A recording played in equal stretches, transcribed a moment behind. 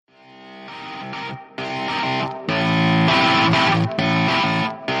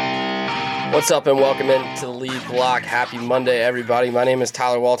What's up and welcome into the lead block. Happy Monday, everybody. My name is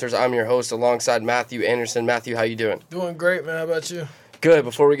Tyler Walters. I'm your host alongside Matthew Anderson. Matthew, how you doing? Doing great, man. How about you? Good.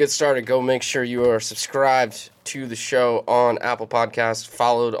 Before we get started, go make sure you are subscribed to the show on Apple Podcasts,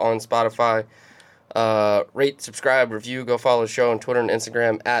 followed on Spotify. Rate, subscribe, review. Go follow the show on Twitter and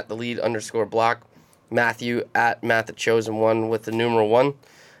Instagram at the lead_block. Matthew at Matt_the_chosen_one with the numeral 1.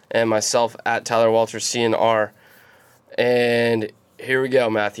 And myself at Tyler Walters CNR. And here we go,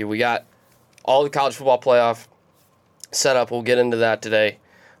 Matthew. We got all the college football playoff set up. We'll get into that today.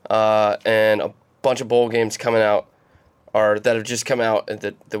 And a bunch of bowl games coming out, or that have just come out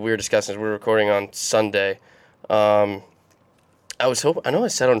that we were discussing as we were recording on Sunday. I know I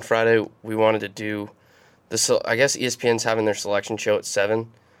said on Friday we wanted to do this. I guess ESPN's having their selection show at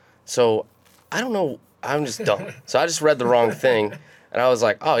 7. So I don't know. I'm just dumb. So I just read the wrong thing. And I was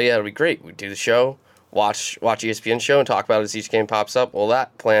like, oh, yeah, it'll be great. We do the show, watch ESPN show, and talk about it as each game pops up. Well,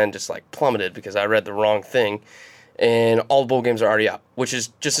 that plan just, plummeted because I read the wrong thing. And all the bowl games are already out, which is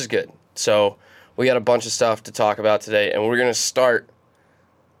just as good. So we got a bunch of stuff to talk about today. And we're going to start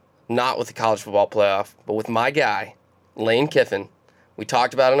not with the college football playoff, but with my guy, Lane Kiffin. We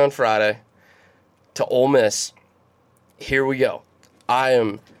talked about it on Friday. To Ole Miss. Here we go. I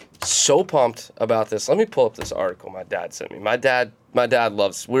am so pumped about this. Let me pull up this article my dad sent me. My dad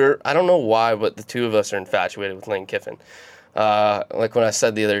loves, I don't know why, but the two of us are infatuated with Lane Kiffin. Like when I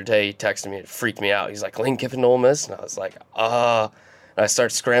said the other day, he texted me, it freaked me out. He's like, Lane Kiffin to Ole Miss? And I was like, And I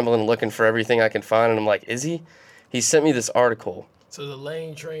start scrambling, looking for everything I can find, and I'm like, is he? He sent me this article. So the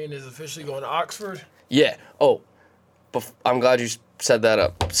Lane train is officially going to Oxford? Yeah. Oh, I'm glad you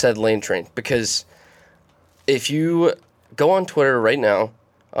said Lane train, because if you go on Twitter right now,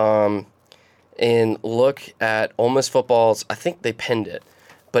 and look at Ole Miss football's, I think they pinned it,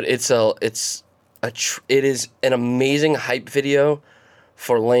 but it is an amazing hype video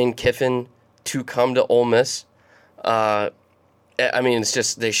for Lane Kiffin to come to Ole Miss. It's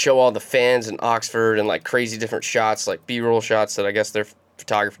just, they show all the fans in Oxford and crazy different shots, like B-roll shots that I guess their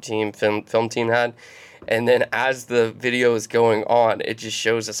photography team, film team had. And then as the video is going on, it just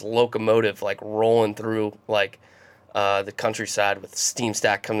shows this locomotive rolling through the countryside with steam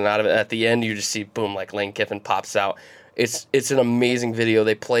stack coming out of it. At the end, you just see, boom, Lane Kiffin pops out. It's an amazing video.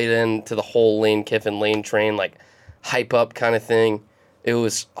 They played into the whole Lane Kiffin, Lane train, hype up kind of thing. It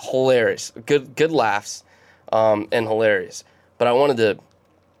was hilarious. Good laughs, and hilarious. But I wanted to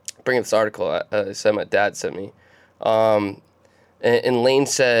bring up this article I said my dad sent me. And Lane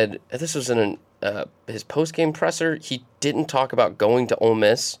said, this was in his post-game presser. He didn't talk about going to Ole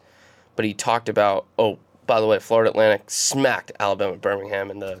Miss, but he talked about, by the way, Florida Atlantic smacked Alabama Birmingham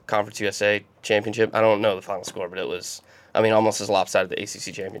in the Conference USA Championship. I don't know the final score, but it was, almost as lopsided the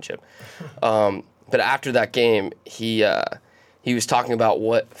ACC Championship. But after that game, he was talking about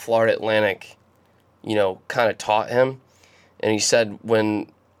what Florida Atlantic, kind of taught him. And he said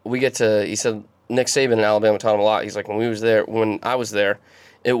he said Nick Saban and Alabama taught him a lot. He's like, when I was there,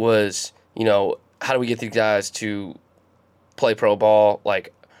 it was, how do we get these guys to play pro ball?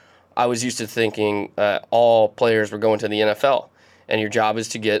 I was used to thinking all players were going to the NFL, and your job is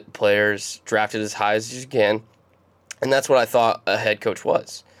to get players drafted as high as you can, and that's what I thought a head coach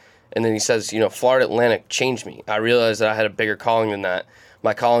was. And then he says, Florida Atlantic changed me. I realized that I had a bigger calling than that.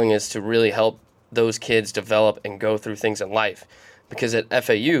 My calling is to really help those kids develop and go through things in life, because at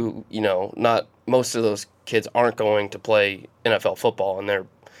FAU, not most of those kids aren't going to play NFL football, and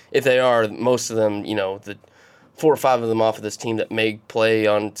if they are, most of them, the 4 or 5 of them off of this team that may play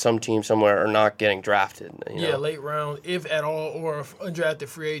on some team somewhere are not getting drafted. Yeah, late round, if at all, or undrafted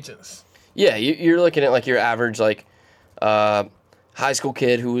free agents. Yeah, you're looking at your average high school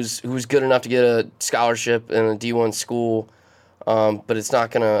kid who was good enough to get a scholarship in a D1 school, but it's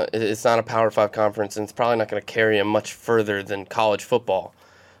not a Power 5 conference, and it's probably not going to carry him much further than college football.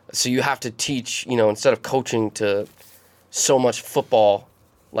 So you have to teach, instead of coaching to so much football,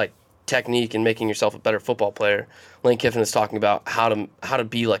 technique and making yourself a better football player. Lane Kiffin is talking about how to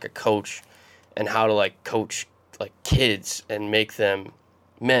be like a coach, and how to coach kids and make them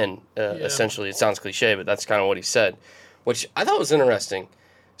men. Essentially, it sounds cliche, but that's kind of what he said, which I thought was interesting.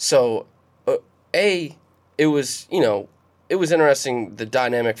 So, it was interesting, the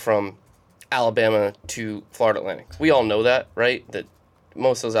dynamic from Alabama to Florida Atlantic. We all know that, right? That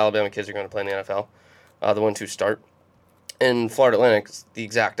most of those Alabama kids are going to play in the NFL, the ones who start. And Florida Atlantic is the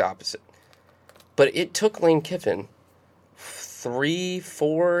exact opposite. But it took Lane Kiffin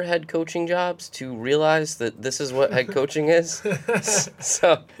 3-4 head coaching jobs to realize that this is what head coaching is.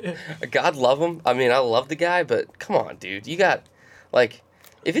 So, God love him. I love the guy, but come on, dude. You got,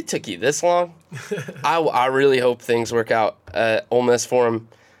 if it took you this long, I really hope things work out at Ole Miss for him.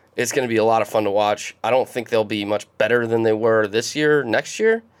 It's going to be a lot of fun to watch. I don't think they'll be much better than they were this year, next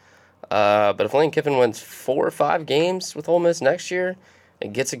year. But if Lane Kiffin wins 4 or 5 games with Ole Miss next year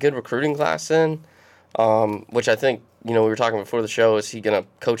and gets a good recruiting class in, which I think, we were talking before the show, is he going to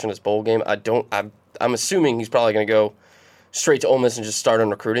coach in his bowl game? I'm assuming he's probably going to go straight to Ole Miss and just start on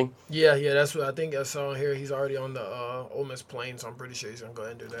recruiting. Yeah, that's what I think I saw here. He's already on the Ole Miss plane, so I'm pretty sure he's going to go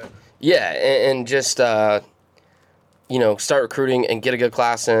ahead and do that. Yeah, and just, start recruiting and get a good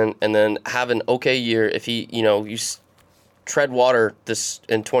class in, and then have an okay year. If he, you tread water this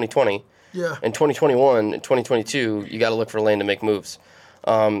in 2020. Yeah. In 2021 and 2022, you got to look for Lane to make moves.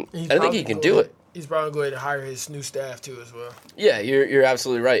 I think he can do it. He's probably going to hire his new staff too as well. Yeah, you're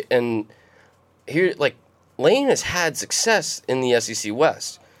absolutely right. And here, Lane has had success in the SEC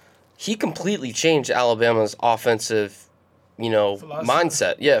West. He completely changed Alabama's offensive,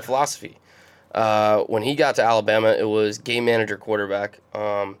 mindset. Yeah, philosophy. When he got to Alabama, it was game manager quarterback.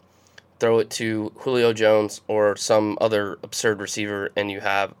 Throw it to Julio Jones or some other absurd receiver, and you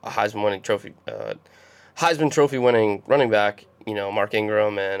have a Heisman Trophy winning running back. Mark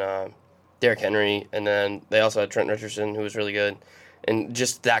Ingram and Derrick Henry, and then they also had Trent Richardson, who was really good, and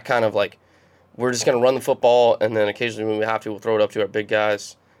just that kind of we're just going to run the football, and then occasionally when we have to, we'll throw it up to our big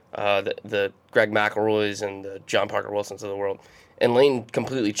guys, the Greg McElroys and the John Parker Wilsons of the world. And Lane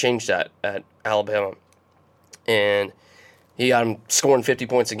completely changed that at Alabama. And he got him scoring 50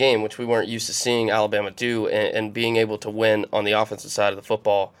 points a game, which we weren't used to seeing Alabama do, and being able to win on the offensive side of the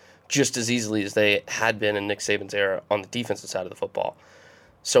football just as easily as they had been in Nick Saban's era on the defensive side of the football.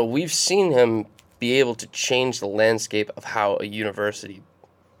 So we've seen him be able to change the landscape of how a university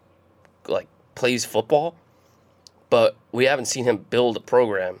plays football, but we haven't seen him build a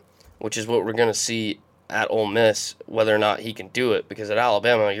program, which is what we're going to see at Ole Miss, whether or not he can do it, because at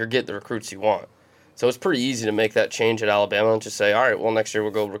Alabama, you're getting the recruits you want. So it's pretty easy to make that change at Alabama and just say, all right, well, next year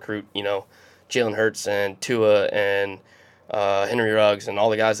we'll go recruit, Jalen Hurts and Tua and Henry Ruggs and all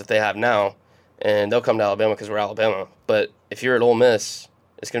the guys that they have now, and they'll come to Alabama because we're Alabama. But if you're at Ole Miss,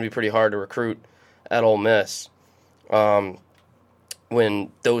 it's going to be pretty hard to recruit at Ole Miss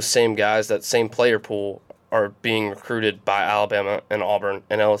when those same guys, that same player pool, are being recruited by Alabama and Auburn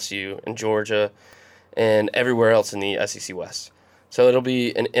and LSU and Georgia and everywhere else in the SEC West. So it'll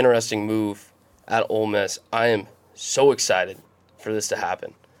be an interesting move at Ole Miss. I am so excited for this to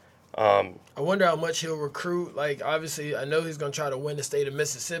happen. I wonder how much he'll recruit. Obviously, I know he's going to try to win the state of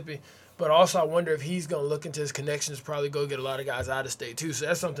Mississippi, but also I wonder if he's going to look into his connections, probably go get a lot of guys out of state too. So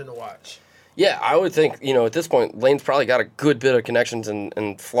that's something to watch. Yeah, I would think, at this point, Lane's probably got a good bit of connections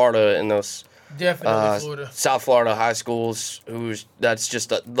in Florida, in those definitely Florida. South Florida high schools. That's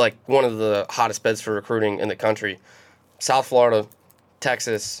just one of the hottest beds for recruiting in the country. South Florida,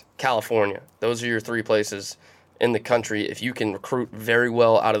 Texas, California. Those are your 3 places in the country. If you can recruit very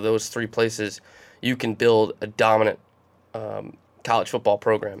well out of those 3 places, you can build a dominant college football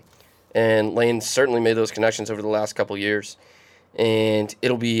program. And Lane certainly made those connections over the last couple of years. And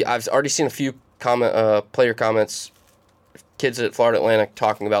I've already seen a few player comments, kids at Florida Atlantic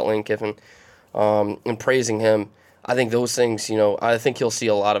talking about Lane Kiffin and praising him. I think those things, I think he'll see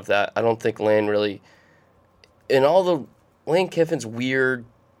a lot of that. I don't think Lane really, in all the Lane Kiffin's weird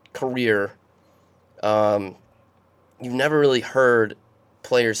career, you've never really heard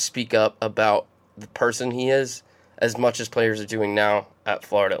players speak up about the person he is as much as players are doing now at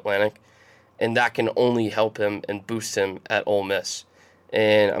Florida Atlantic. And that can only help him and boost him at Ole Miss.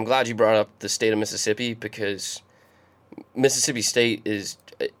 And I'm glad you brought up the state of Mississippi, because Mississippi State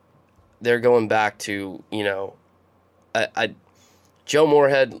they're going back to, Joe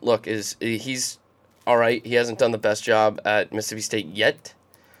Moorhead, he's all right. He hasn't done the best job at Mississippi State yet.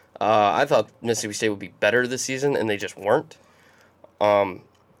 I thought Mississippi State would be better this season, and they just weren't.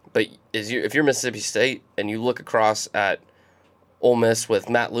 But if you're Mississippi State and you look across at Ole Miss with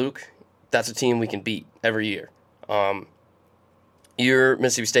Matt Luke, that's a team we can beat every year. You're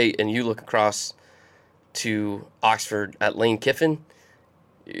Mississippi State and you look across to Oxford at Lane Kiffin,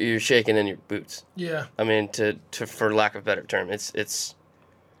 you're shaking in your boots. Yeah. I mean, for lack of a better term, it's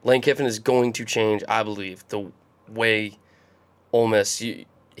Lane Kiffin is going to change, I believe, the way Ole Miss.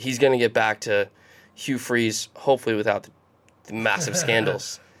 He's going to get back to Hugh Freeze, hopefully without the massive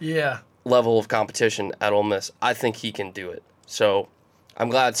scandals. Yeah. Level of competition at Ole Miss. I think he can do it. So I'm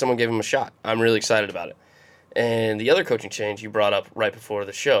glad someone gave him a shot. I'm really excited about it. And the other coaching change you brought up right before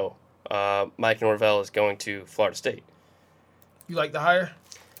the show, Mike Norvell is going to Florida State. You like the hire?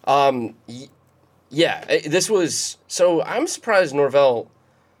 Yeah. So I'm surprised Norvell,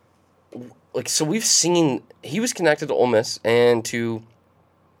 so we've seen, he was connected to Ole Miss, and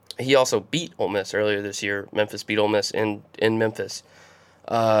he also beat Ole Miss earlier this year. Memphis beat Ole Miss in Memphis.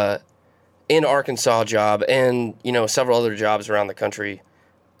 in Arkansas job and, several other jobs around the country,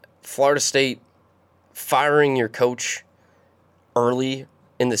 Florida State firing your coach early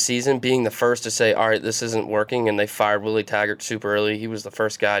in the season, being the first to say, all right, this isn't working, and they fired Willie Taggart super early. He was the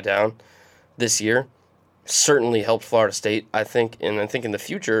first guy down this year. Certainly helped Florida State, I think. And I think in the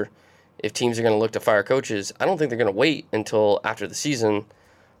future, if teams are going to look to fire coaches, I don't think they're going to wait until after the season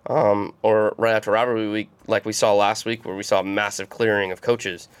or right after rivalry week like we saw last week where we saw a massive clearing of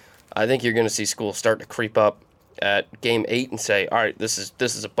coaches. I think you're going to see schools start to creep up at game 8 and say, all right, this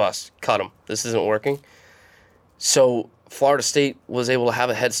is a bust. Cut them. This isn't working. So Florida State was able to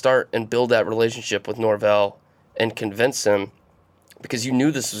have a head start and build that relationship with Norvell and convince him, because you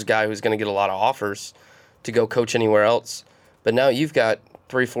knew this was a guy who was going to get a lot of offers to go coach anywhere else. But now you've got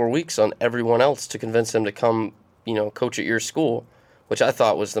 3-4 weeks on everyone else to convince them to come, coach at your school, which I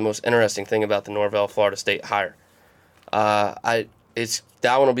thought was the most interesting thing about the Norvell Florida State hire. That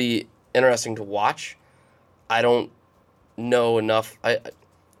one will be interesting to watch. I don't know enough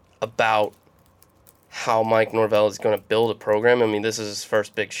about how Mike Norvell is going to build a program. I mean, this is his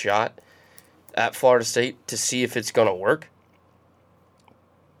first big shot at Florida State to see if it's going to work.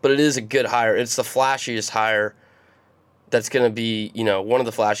 But it is a good hire. It's the flashiest hire that's going to be, one of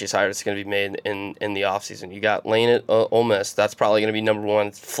the flashiest hires that's going to be made in the offseason. You got Lane at Ole Miss. That's probably going to be number one.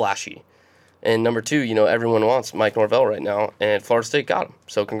 It's flashy. And number two, everyone wants Mike Norvell right now, and Florida State got him.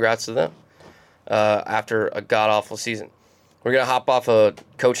 So congrats to them after a god-awful season. We're going to hop off of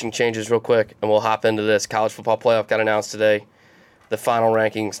coaching changes real quick, and we'll hop into this. College football playoff got announced today. The final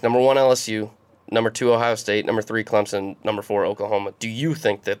rankings. Number 1, LSU. Number 2, Ohio State. Number 3, Clemson. Number 4, Oklahoma. Do you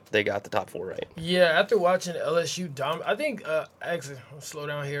think that they got the top 4 right? Yeah, after watching LSU I think, actually, I'll slow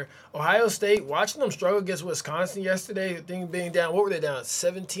down here. Ohio State, watching them struggle against Wisconsin yesterday, the thing being down, what were they down,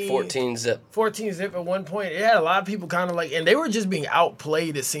 17? 14 zip. 14 zip at one point. It had a lot of people kind of and they were just being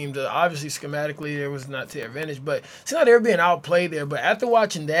outplayed, it seemed. Obviously, schematically, it was not to their advantage, but it seemed like they were being outplayed there. But after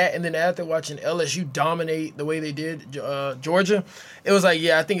watching that, and then after watching LSU dominate the way they did Georgia, it was like,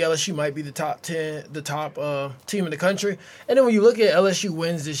 yeah, I think LSU might be the top 10, the top team in the country. And then when you look at LSU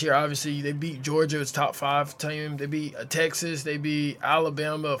wins this year, obviously they beat Georgia, it's top 5 team. They beat Texas, they beat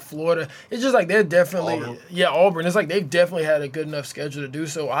Alabama, Florida. It's just like they're definitely Auburn. It's like they've definitely had a good enough schedule to do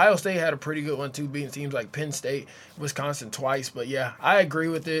so. Ohio State had a pretty good one too, beating teams like Penn State, Wisconsin twice. But yeah, I agree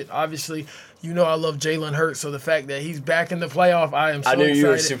with it. Obviously, I love Jalen Hurts, so the fact that he's back in the playoff, I am so excited. I knew you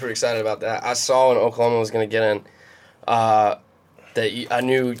were super excited about that. I saw when Oklahoma was going to get in. I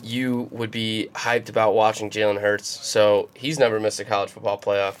knew you would be hyped about watching Jalen Hurts, so he's never missed a college football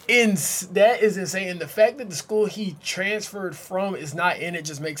playoff. That is insane. And the fact that the school he transferred from is not in it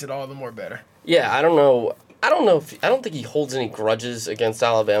just makes it all the more better. Yeah, I don't know. I don't think he holds any grudges against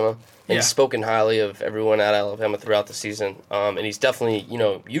Alabama. And he's spoken highly of everyone at Alabama throughout the season. And he's definitely,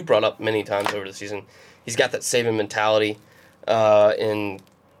 you brought up many times over the season, he's got that Saban mentality in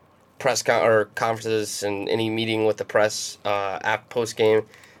press conferences and any meeting with the press post game.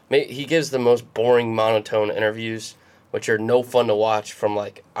 He gives the most boring monotone interviews, which are no fun to watch from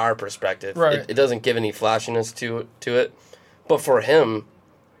our perspective. Right. It doesn't give any flashiness to it. But for him,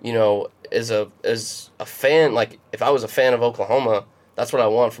 as a fan, if I was a fan of Oklahoma, that's what I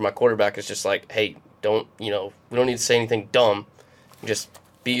want for my quarterback. Is just hey, we don't need to say anything dumb. Just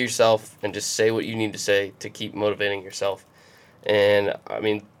be yourself and just say what you need to say to keep motivating yourself. And I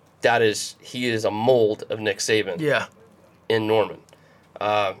mean, he is a mold of Nick Saban. Yeah. In Norman.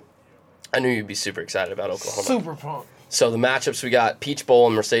 I knew you'd be super excited about Oklahoma. Super pumped. So the matchups, we got Peach Bowl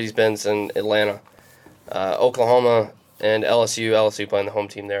and Mercedes-Benz in Atlanta. Oklahoma and LSU. LSU playing the home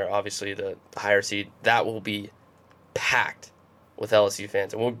team there, obviously the higher seed. That will be packed with LSU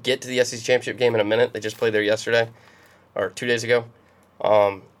fans. And we'll get to the SEC Championship game in a minute. They just played there yesterday, or 2 days ago.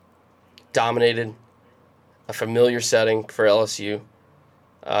 Dominated. A familiar setting for LSU.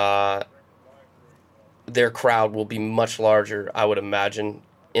 Their crowd will be much larger, I would imagine,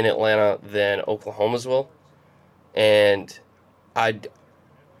 in Atlanta than Oklahoma's will. And I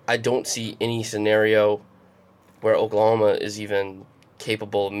don't see any scenario where Oklahoma is even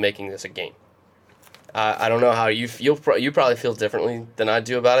capable of making this a game. I don't know how you feel. You probably feel differently than I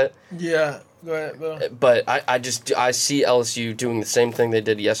do about it. Yeah, go ahead, Bill. But I see LSU doing the same thing they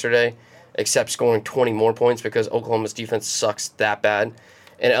did yesterday, except scoring 20 more points because Oklahoma's defense sucks that bad.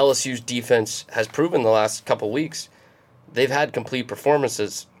 And LSU's defense has proven the last couple weeks they've had complete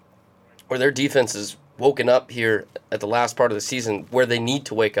performances where their defense has woken up here at the last part of the season where they need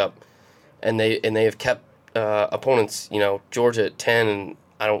to wake up, and they have kept opponents, Georgia at 10,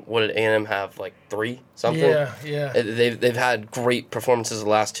 and what did A&M have, 3 something? Yeah. They've had great performances the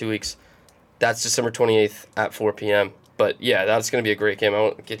last 2 weeks. That's December 28th at 4 p.m. But, yeah, that's going to be a great game. I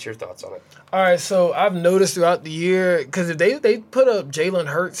want to get your thoughts on it. All right, so I've noticed throughout the year, because if they put up Jalen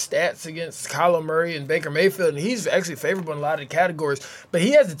Hurts stats against Kyler Murray and Baker Mayfield, and he's actually favorable in a lot of the categories, but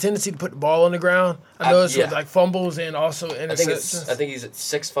he has a tendency to put the ball on the ground. I noticed with like fumbles and also interceptions. I think he's at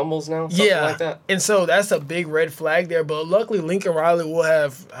 6 fumbles now, something like that. And so that's a big red flag there. But luckily, Lincoln Riley will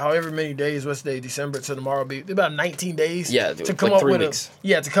have however many days, what's the day, December, so tomorrow will be about 19 days to come up 3 with weeks.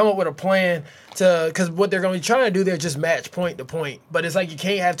 to come up with a plan because what they're going to be trying to do there is just match point to point. But it's like you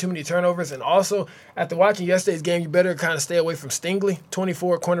can't have too many turnovers. And also, after watching yesterday's game, you better kind of stay away from Stingley,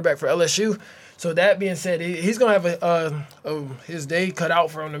 24 cornerback for LSU. So that being said, he's going to have his day cut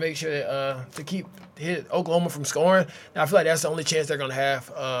out for him to make sure that, to keep Oklahoma from scoring. Now, I feel like that's the only chance they're going to have.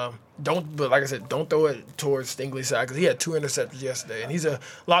 But like I said, don't throw it towards Stingley's side because he had 2 interceptions yesterday. And he's a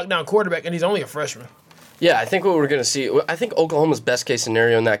lockdown quarterback, and he's only a freshman. Yeah, I think what we're going to see, I think Oklahoma's best case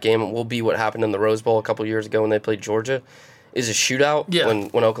scenario in that game will be what happened in the Rose Bowl a couple years ago when they played Georgia, is a shootout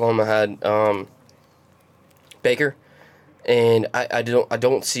when Oklahoma had Baker. And I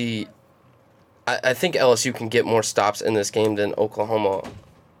don't see. I think LSU can get more stops in this game than Oklahoma,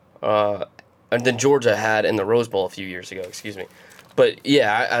 and than Georgia had in the Rose Bowl a few years ago. Excuse me, but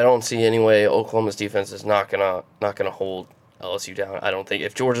yeah, I don't see any way Oklahoma's defense is not gonna hold LSU down. I don't think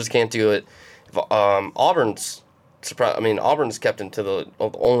if Georgia's can't do it, if Auburn's surprised. I mean, Auburn's kept into the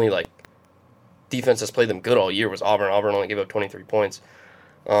only like defense that's played them good all year was Auburn. Auburn only gave up 23 points.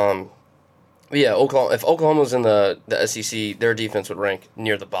 But yeah, if Oklahoma was in the SEC, their defense would rank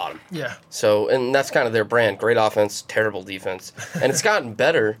near the bottom. Yeah. So, and that's kind of their brand. Great offense, terrible defense. And it's gotten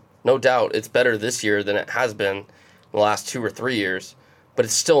better, no doubt. It's better this year than it has been the last 2 or 3 years. But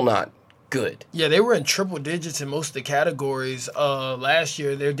it's still not good. Yeah, they were in triple digits in most of the categories last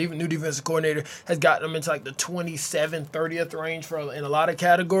year. Their new defensive coordinator has gotten them into like the 27th, 30th range in a lot of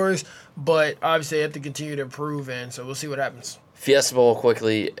categories. But obviously they have to continue to improve, and so we'll see what happens. Fiesta Bowl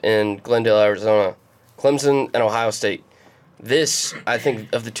quickly in Glendale, Arizona. Clemson and Ohio State. This, I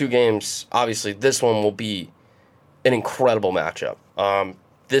think, of the 2 games, obviously this one will be an incredible matchup.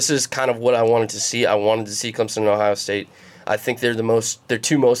 This is kind of what I wanted to see. I wanted to see Clemson and Ohio State. I think they're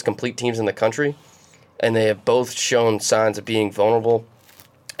 2 most complete teams in the country, and they have both shown signs of being vulnerable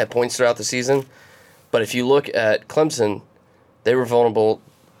at points throughout the season. But if you look at Clemson, they were vulnerable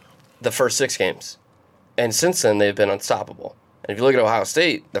the first 6 games, and since then they've been unstoppable. And if you look at Ohio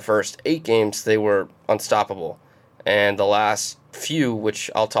State, the first 8 games, they were unstoppable. And the last few,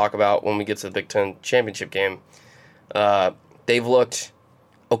 which I'll talk about when we get to the Big Ten championship game, they've looked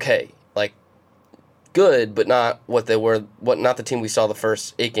okay. Like, good, but not what they were, not the team we saw the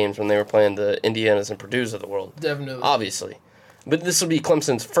first 8 games when they were playing the Indianas and Purdue's of the world. Definitely. Obviously. But this will be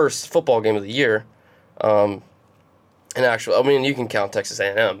Clemson's first football game of the year. And actually, I mean, you can count Texas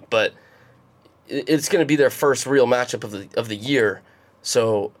A&M, but it's going to be their first real matchup of the year.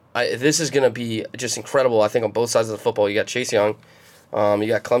 So this is going to be just incredible, I think, on both sides of the football. You got Chase Young. You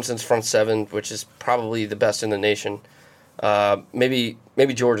got Clemson's front 7, which is probably the best in the nation. Maybe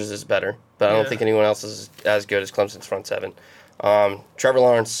Georgia's is better, but I don't think anyone else is as good as Clemson's front 7. Trevor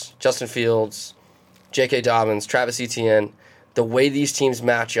Lawrence, Justin Fields, J.K. Dobbins, Travis Etienne. The way these teams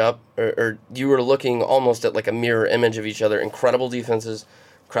match up, or you were looking almost at like a mirror image of each other. Incredible defenses,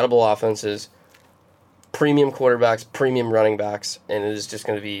 incredible offenses, premium quarterbacks, premium running backs, and it is just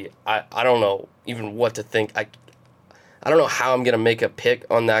going to be, I don't know even what to think. I don't know how I'm going to make a pick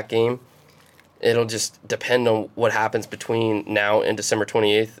on that game. It'll just depend on what happens between now and December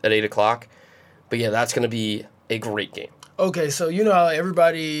 28th at 8 o'clock. But yeah, that's going to be a great game. Okay, so you know how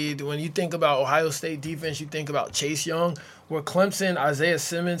everybody, when you think about Ohio State defense, you think about Chase Young. Where Clemson, Isaiah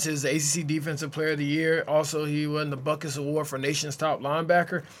Simmons is the ACC Defensive Player of the Year. Also, he won the Buckus Award for Nation's Top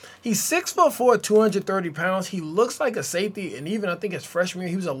Linebacker. He's 6'4", 230 pounds. He looks like a safety, and even I think his freshman year,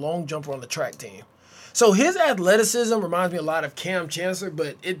 he was a long jumper on the track team. So his athleticism reminds me a lot of Cam Chancellor,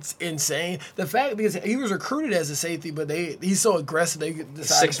 but it's insane. The fact because he was recruited as a safety, but he's so aggressive they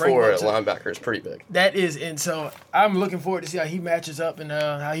decided to bring him 6'4" linebacker is pretty big. That is, and so I'm looking forward to see how he matches up and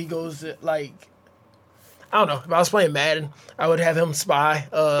how he goes like. I don't know. If I was playing Madden, I would have him spy.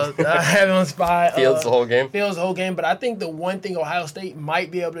 Fields the whole game. Fields the whole game. But I think the one thing Ohio State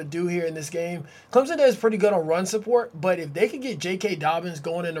might be able to do here in this game, Clemson is pretty good on run support. But if they could get J.K. Dobbins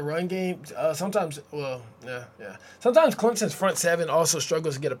going in the run game, sometimes Clemson's front 7 also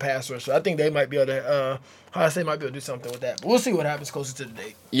struggles to get a pass rush. So I think they might be able to. Ohio State might be able to do something with that. But we'll see what happens closer to the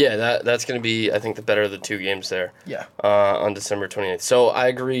date. Yeah, that's going to be, I think, the better of the 2 games there. Yeah. On December 28th. So I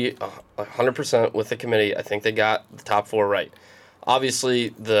agree 100% with the committee. I think they got the top 4 right.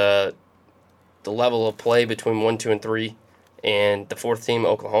 Obviously, the level of play between 1, 2, and 3 and the 4th team,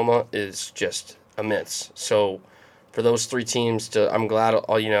 Oklahoma, is just immense. So for those three teams to. I'm glad.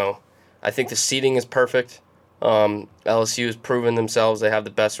 I think the seeding is perfect. LSU has proven themselves. They have the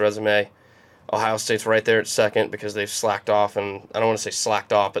best resume. Ohio State's right there at second because they've slacked off, and I don't want to say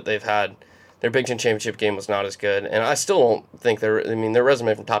slacked off, but they've had their Big Ten championship game was not as good, and I still don't think their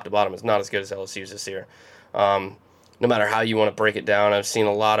resume from top to bottom is not as good as LSU's this year. No matter how you want to break it down, I've seen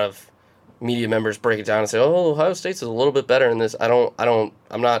a lot of media members break it down and say, "Oh, Ohio State's is a little bit better in this." I'm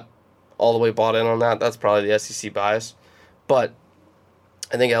not all the way bought in on that. That's probably the SEC bias, but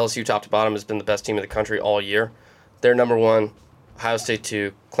I think LSU top to bottom has been the best team in the country all year. They're number one, Ohio State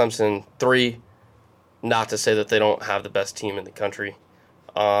 2, Clemson 3. Not to say that they don't have the best team in the country.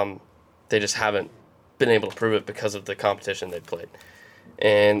 They just haven't been able to prove it because of the competition they've played.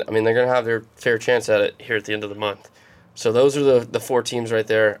 And, they're going to have their fair chance at it here at the end of the month. So those are the four teams right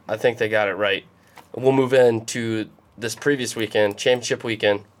there. I think they got it right. We'll move into this previous weekend, championship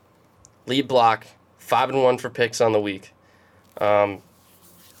weekend. Lead block, 5-1 for picks on the week. I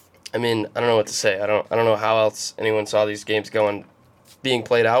don't know what to say. I don't know how else anyone saw these games being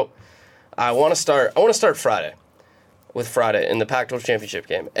played out. I want to start Friday in the Pac-12 championship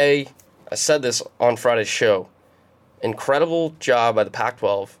game. I said this on Friday's show. Incredible job by the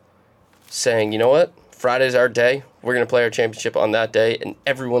Pac-12 saying, you know what? Friday's our day. We're going to play our championship on that day, and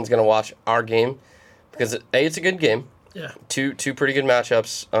everyone's going to watch our game because it's a good game. Yeah. Two pretty good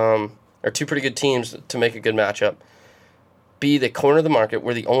matchups, or two pretty good teams to make a good matchup. B, the corner of the market.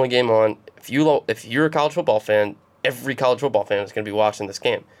 We're the only game on. If you're a college football fan, every college football fan is going to be watching this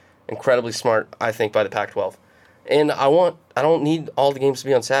game. Incredibly smart, I think, by the Pac-12. And I don't need all the games to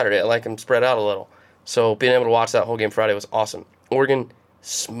be on Saturday. I like them spread out a little. So being able to watch that whole game Friday was awesome. Oregon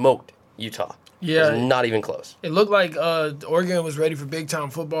smoked Utah. Yeah. It was not even close. It looked like Oregon was ready for big-time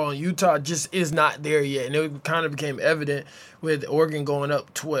football, and Utah just is not there yet. And it kind of became evident with Oregon going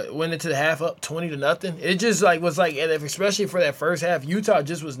up, went into the half up 20-0. It just was especially for that first half, Utah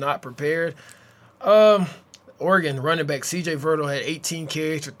just was not prepared. Oregon running back C.J. Verdell had 18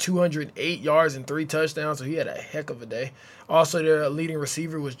 carries for 208 yards and 3 touchdowns, so he had a heck of a day. Also, their leading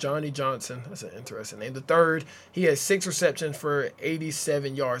receiver was Johnny Johnson. That's an interesting name. The third, he had 6 receptions for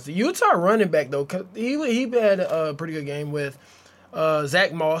 87 yards. The Utah running back, though, he had a pretty good game with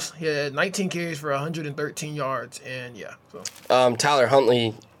Zach Moss. He had 19 carries for 113 yards, and yeah. So. Tyler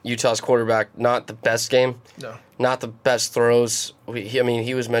Huntley, Utah's quarterback, not the best game. No. Not the best throws.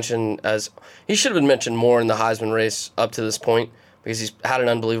 He was mentioned he should have been mentioned more in the Heisman race up to this point because he's had an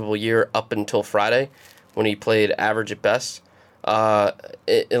unbelievable year up until Friday when he played average at best.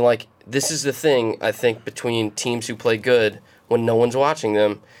 This is the thing, I think, between teams who play good when no one's watching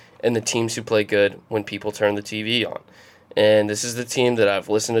them and the teams who play good when people turn the TV on. And this is the team that I've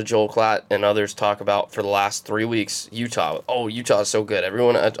listened to Joel Klatt and others talk about for the last 3 weeks, Utah. Oh, Utah is so good.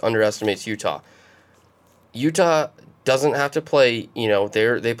 Everyone underestimates Utah. Utah doesn't have to play,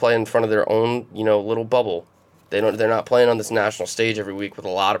 they play in front of their own, little bubble. They're not playing on this national stage every week with a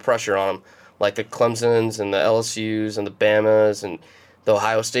lot of pressure on them, like the Clemsons and the LSUs and the Bamas and the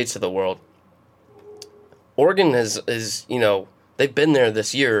Ohio States of the world. Oregon is they've been there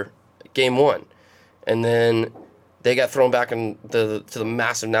this year, game 1, and then they got thrown back to the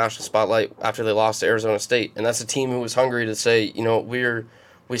massive national spotlight after they lost to Arizona State, and that's a team who was hungry to say,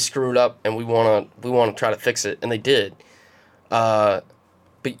 we screwed up and we want to try to fix it, and they did. But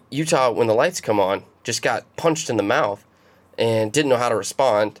Utah, when the lights come on, just got punched in the mouth and didn't know how to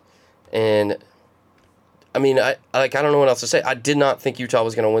respond. And I don't know what else to say. I did not think Utah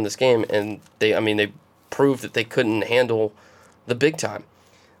was going to win this game, and they proved that they couldn't handle the big time.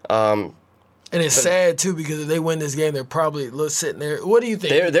 And it's sad too because if they win this game, they're probably sitting there. What do you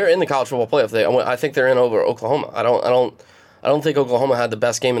think? They're in the college football playoff. I think they're in over Oklahoma. I don't think Oklahoma had the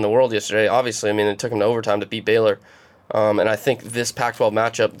best game in the world yesterday. Obviously, it took them to overtime to beat Baylor. And I think this Pac-12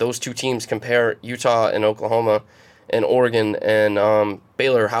 matchup, those two teams compare Utah and Oklahoma and Oregon and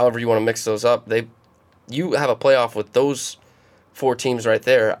Baylor, however you want to mix those up. You have a playoff with those 4 teams right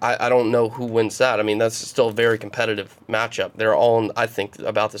there. I don't know who wins that. That's still a very competitive matchup. They're all, I think,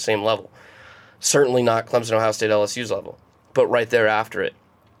 about the same level. Certainly not Clemson, Ohio State, LSU's level, but right there after it.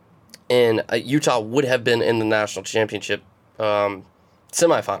 And Utah would have been in the national championship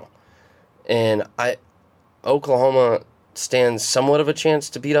semifinal. And Oklahoma stands somewhat of a chance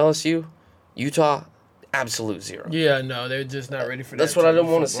to beat LSU. Utah, absolute zero. Yeah, no, they're just not ready for that. That's what I don't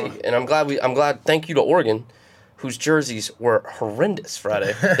want to see. And I'm glad. Thank you to Oregon, whose jerseys were horrendous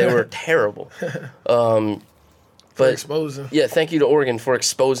Friday. They were terrible. For exposing. Yeah, thank you to Oregon for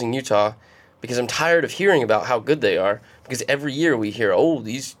exposing Utah, because I'm tired of hearing about how good they are. Because every year we hear,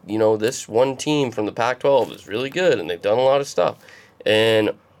 this one team from the Pac-12 is really good and they've done a lot of stuff.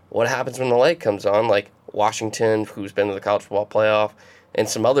 And what happens when the light comes on? Washington, who's been to the college football playoff, and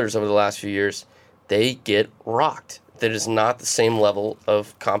some others over the last few years, they get rocked. That is not the same level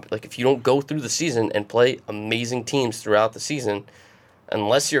of like if you don't go through the season and play amazing teams throughout the season,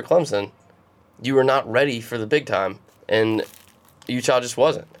 unless you're Clemson, you are not ready for the big time, and Utah just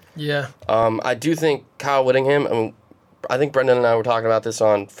wasn't. Yeah. I do think Kyle Whittingham, I think Brendan and I were talking about this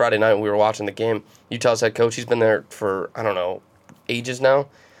on Friday night when we were watching the game. Utah's head coach, he's been there for, I don't know, ages now.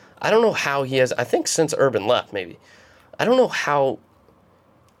 I don't know how he has, I think since Urban left, maybe. I don't know how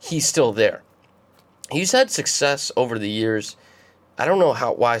he's still there. He's had success over the years. I don't know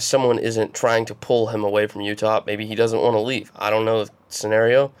why someone isn't trying to pull him away from Utah. Maybe he doesn't want to leave. I don't know the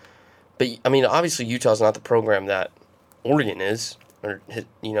scenario. But, I mean, obviously Utah's not the program that Oregon is, or,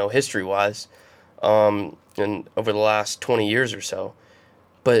 history-wise, and over the last 20 years or so.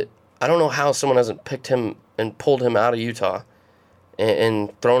 But I don't know how someone hasn't picked him and pulled him out of Utah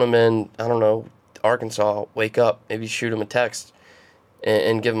and thrown him in, I don't know, Arkansas, wake up, maybe shoot him a text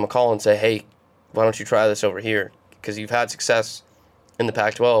and give him a call and say, hey, why don't you try this over here? Because you've had success in the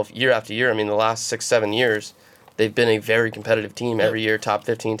Pac-12 year after year. I mean, the last 6-7 years, they've been a very competitive team every year, top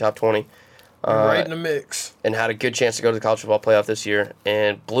 15, top 20. Right in the mix. And had a good chance to go to the college football playoff this year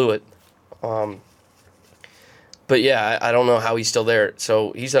and blew it. But, yeah, I don't know how he's still there.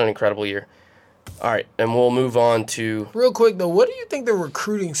 So he's had an incredible year. All right, and we'll move on to... Real quick, though, what do you think the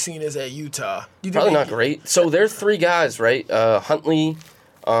recruiting scene is at Utah? Probably not great. So there are 3 guys, right? Huntley...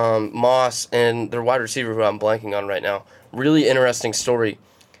 Moss, and their wide receiver who I'm blanking on right now. Really interesting story.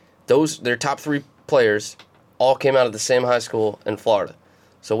 Their top 3 players all came out of the same high school in Florida.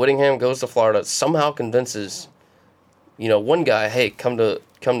 So Whittingham goes to Florida, somehow convinces, one guy, hey, come to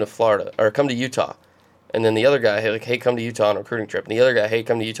Florida, or come to Utah. And then the other guy, hey, come to Utah on a recruiting trip. And the other guy, hey,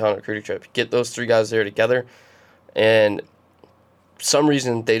 come to Utah on a recruiting trip. Get those 3 guys there together. And for some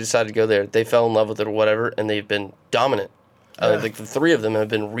reason, they decided to go there. They fell in love with it or whatever, and they've been dominant. The 3 of them have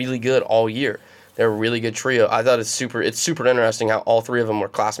been really good all year. They're a really good trio. I thought it's super interesting how all 3 of them were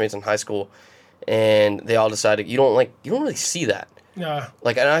classmates in high school, and they all decided you don't really see that. Yeah.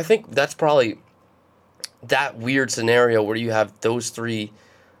 And I think that's probably that weird scenario where you have those 3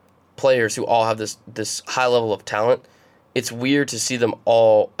 players who all have this high level of talent. It's weird to see them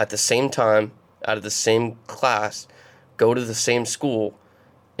all at the same time, out of the same class, go to the same school,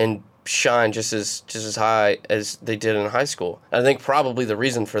 and shine just as high as they did in high school. And I think probably the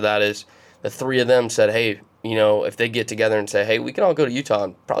reason for that is the 3 of them said, hey, if they get together and say, hey, we can all go to Utah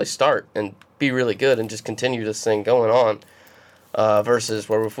and probably start and be really good and just continue this thing going on, versus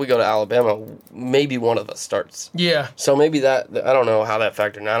where if we go to Alabama, maybe one of us starts. Yeah. So maybe that, I don't know how that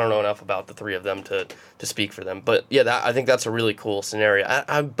factored in. I don't know enough about the 3 of them to speak for them. But yeah, I think that's a really cool scenario.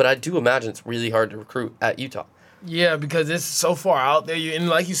 But I do imagine it's really hard to recruit at Utah. Yeah, because it's so far out there. And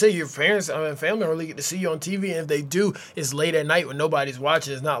like you say, your parents, family don't really get to see you on TV. And if they do, it's late at night when nobody's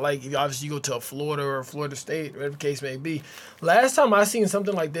watching. It's not like, obviously, you go to a Florida or Florida State, whatever the case may be. Last time I seen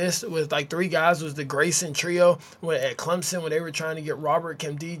something like this with 3 guys was the Grayson trio at Clemson when they were trying to get Robert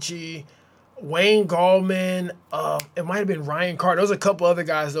Nkemdiche, Wayne Gallman. It might have been Ryan Carter. There was a couple other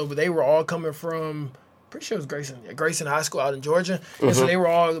guys, though, but they were all coming from... Pretty sure it was Grayson High School out in Georgia. And so they were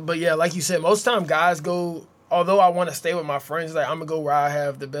all... But yeah, like you said, most time guys go... Although I want to stay with my friends, I'm going to go where I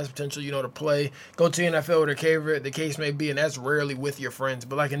have the best potential, to play. Go to NFL or the case may be, and that's rarely with your friends.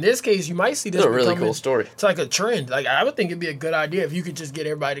 But, in this case, you might see this becoming... It's a really cool story. It's like a trend. I would think it'd be a good idea if you could just get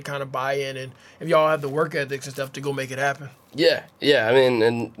everybody to kind of buy in and if y'all have the work ethics and stuff to go make it happen. Yeah. I mean,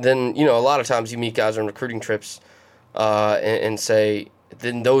 and then, a lot of times you meet guys on recruiting trips and say,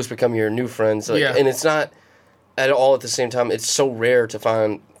 then those become your new friends. And it's not at all at the same time. It's so rare to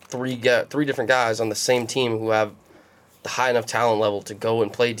find... 3 different guys on the same team who have the high enough talent level to go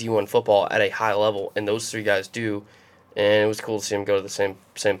and play D1 football at a high level, and those 3 guys do, and it was cool to see them go to the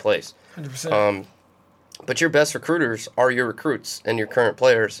same place. 100%. But your best recruiters are your recruits and your current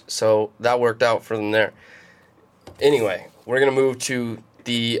players, so that worked out for them there. Anyway, we're going to move to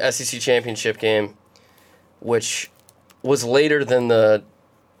the SEC championship game, which was later in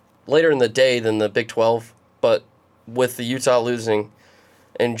the day than the Big 12, but with the Utah losing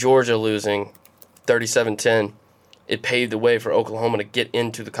and Georgia losing 37-10, it paved the way for Oklahoma to get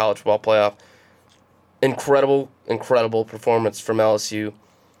into the college football playoff. Incredible performance from LSU.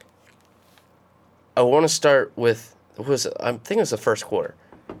 I want to start with, I think it was the first quarter.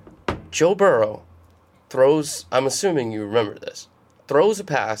 Joe Burrow throws, I'm assuming you remember this, throws a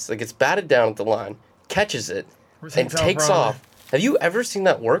pass that gets batted down at the line, catches it, and takes off Have you ever seen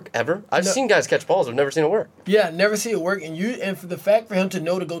that work, ever? I've No. seen guys catch balls. I've never seen it work. Yeah, never see it work. And for the fact for him to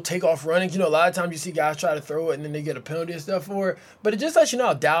know to go take off running, a lot of times you see guys try to throw it and then they get a penalty and stuff for it. But it just lets you know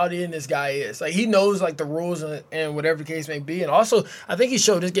how dialed in this guy is. Like, he knows, like, the rules and whatever the case may be. And also, I think he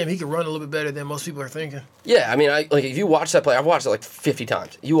showed this game he can run a little bit better than most people are thinking. Yeah, I mean, if you watch that play, I've watched it like 50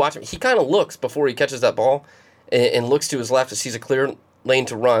 times. You watch him, he kind of looks before he catches that ball and looks to his left and sees a clear lane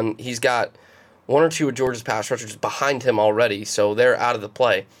to run. He's got one or two of Georgia's pass rushers behind him already, so they're out of the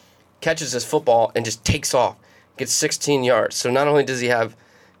play. Catches his football and just takes off. Gets 16 yards. So not only does he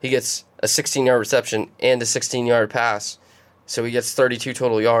gets a 16-yard reception and a 16-yard pass, so he gets 32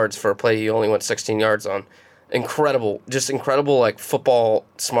 total yards for a play he only went 16 yards on. Incredible, like football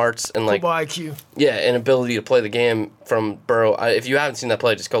smarts and like Football IQ. Yeah, and ability to play the game from Burrow. If you haven't seen that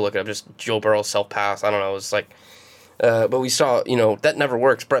play, just go look it up. Just Joe Burrow self pass. I don't know. It was like, but we saw that never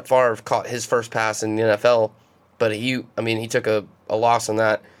works. Brett Favre caught his first pass in the NFL, but he took a loss on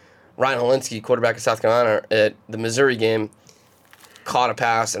that. Ryan Helinski, quarterback of South Carolina at the Missouri game, caught a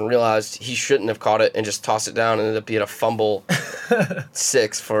pass and realized he shouldn't have caught it and just tossed it down and ended up being a fumble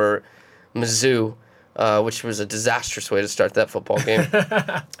 6 for Mizzou. Which was a disastrous way to start that football game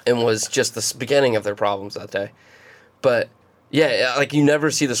and was just the beginning of their problems that day. But, yeah, like, you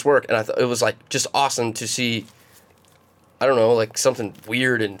never see this work, and I thought it was, like, just awesome to see, I don't know, like, something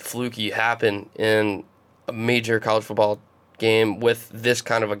weird and fluky happen in a major college football game with this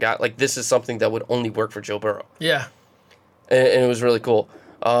kind of a guy. Like, this is something that would only work for Joe Burrow. Yeah. And it was really cool.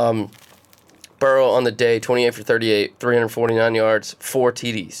 Burrow on the day, 28 for 38, 349 yards, 4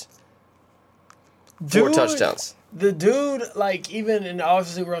 TDs. 4 touchdowns. The dude, like, even, and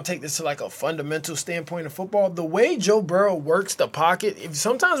obviously we're going to take this to, like, a fundamental standpoint of football, the way Joe Burrow works the pocket,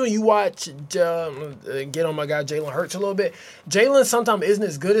 sometimes when you watch, get on my guy Jalen Hurts a little bit, Jalen sometimes isn't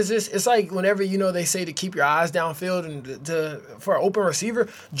as good as this. It's like whenever, they say to keep your eyes downfield and for an open receiver,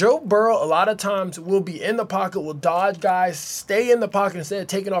 Joe Burrow a lot of times will be in the pocket, will dodge guys, stay in the pocket instead of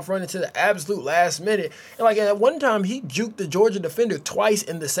taking off running to the absolute last minute. And, like, at one time, he juked the Georgia defender twice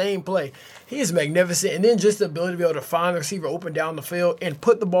in the same play. He is magnificent. And then just the ability to be able to find the receiver open down the field and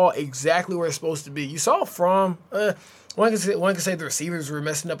put the ball exactly where it's supposed to be. You saw Fromm, one can say the receivers were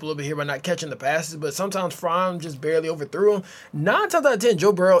messing up a little bit here by not catching the passes, but sometimes Fromm just barely overthrew him. 9 times out of 10,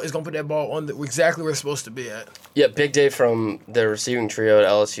 Joe Burrow is going to put that ball on exactly where it's supposed to be at. Yeah, big day from the receiving trio at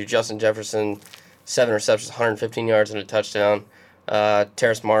LSU. Justin Jefferson, 7 receptions, 115 yards and a touchdown.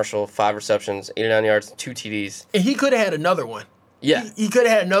 Terrace Marshall, 5 receptions, 89 yards, 2 TDs. And he could have had another one. Yeah. He could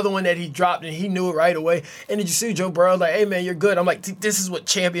have had another one that he dropped, and he knew it right away. And did you see Joe Burrow like, hey, man, you're good. I'm like, this is what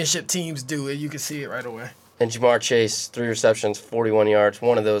championship teams do, and you can see it right away. And Jamar Chase, 3 receptions, 41 yards.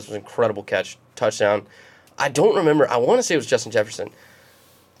 One of those was an incredible catch, touchdown. I don't remember. I want to say it was Justin Jefferson.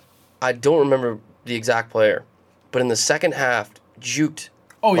 I don't remember the exact player. But in the second half, juked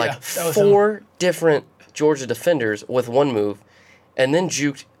 4 different Georgia defenders with one move, and then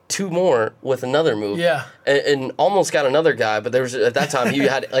juked 2 more with another move. Yeah. And almost got another guy, but there was at that time he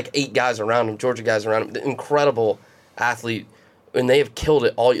had like 8 guys around him, Georgia guys around him. Incredible athlete, and they have killed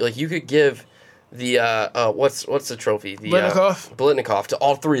it all. Like, you could give the what's the trophy? The Biletnikoff to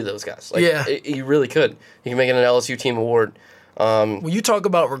all 3 of those guys. Like, yeah. You really could. You can make it an LSU team award. When you talk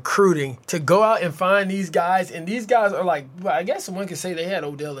about recruiting, to go out and find these guys, and these guys are like, well, I guess one could say they had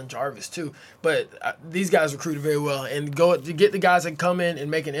Odell and Jarvis too, but these guys recruited very well, and go to get the guys that come in and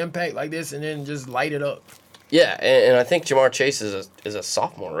make an impact like this, and then just light it up. Yeah, and I think Jamar Chase is a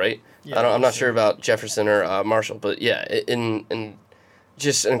sophomore, right? Yeah, I'm not sure about Jefferson or Marshall, but yeah, in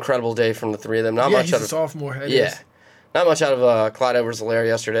just an incredible day from the 3 of them. He's a sophomore. Not much out of Clyde Edwards-Helaire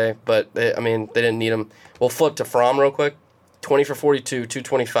yesterday, but they didn't need him. We'll flip to Fromm real quick. 20 for 42,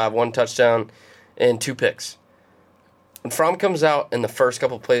 225, 1 touchdown, and 2 picks. When Fromm comes out in the first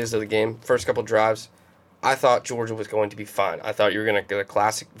couple plays of the game, first couple drives, I thought Georgia was going to be fine. I thought you were going to get a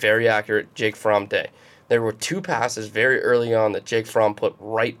classic, very accurate Jake Fromm day. There were 2 passes very early on that Jake Fromm put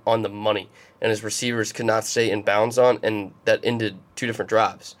right on the money, and his receivers could not stay in bounds on, and that ended 2 different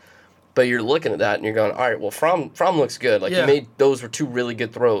drives. But you're looking at that, and you're going, all right, well, Fromm looks good. Like, those were 2 really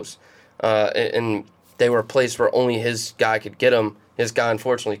good throws. And they were placed where only his guy could get them. His guy,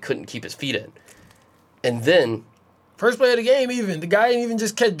 unfortunately, couldn't keep his feet in. And then... First play of the game, even. The guy didn't even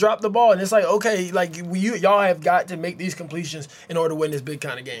just drop the ball. And it's like, okay, like, y'all have got to make these completions in order to win this big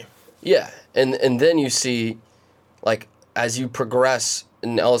kind of game. Yeah. And then you see, like, as you progress,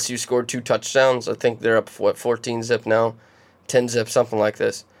 and LSU scored 2 touchdowns. I think they're up, 14-zip now? 10-zip, something like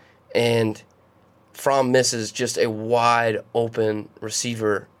this. And Fromm misses just a wide-open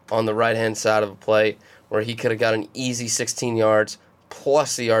receiver on the right-hand side of a play where he could have got an easy 16 yards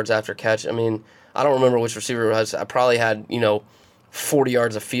plus the yards after catch. I mean, I don't remember which receiver it was. I probably had, 40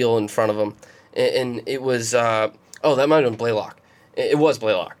 yards of field in front of him. And it was, that might have been Blaylock. It was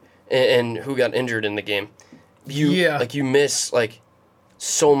Blaylock. And who got injured in the game. You miss,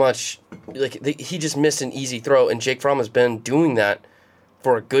 so much. He just missed an easy throw. And Jake Fromm has been doing that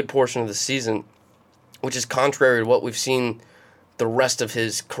for a good portion of the season, which is contrary to what we've seen the rest of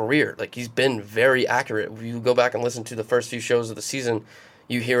his career. He's been very accurate. If you go back and listen to the first few shows of the season,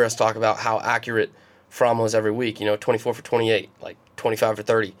 you hear us talk about how accurate Fromm was every week. 24 for 28, 25 for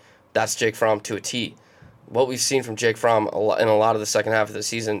 30. That's Jake Fromm to a T. What we've seen from Jake Fromm in a lot of the second half of the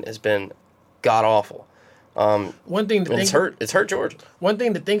season has been god-awful. One thing to think, it's hurt Georgia. One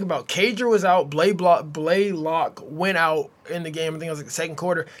thing to think about: Cager was out, Blaylock went out in the game. I think it was the second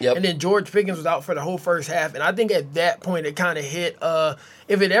quarter, and then George Pickens was out for the whole first half. And I think at that point it kind of hit.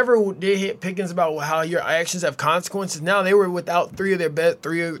 If it ever did hit Pickens about how your actions have consequences, now they were without three of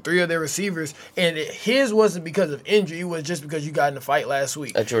their receivers, and his wasn't because of injury; it was just because you got in a fight last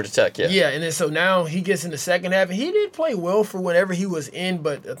week At Georgia Tech. Yeah, and then so now he gets in the second half, and he did play well for whenever he was in,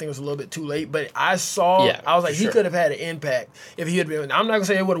 but I think it was a little bit too late. But I was like, he could have had an impact if he had been. I'm not gonna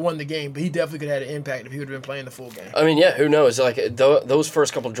say he would have won the game, but he definitely could have had an impact if he would have been playing the full game. I mean, who knows? Those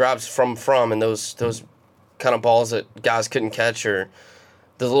first couple drives from and those kind of balls that guys couldn't catch, or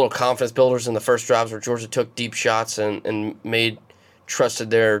the little confidence builders in the first drives where Georgia took deep shots and trusted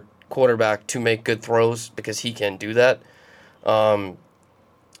their quarterback to make good throws because he can do that.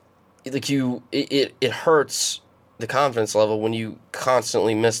 It hurts the confidence level when you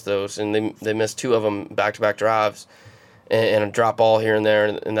constantly miss those, and they missed two of them back-to-back drives and a drop ball here and there,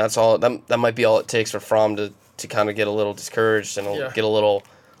 and that's all. That might be all it takes for Fromm to kind of get a little discouraged and get a little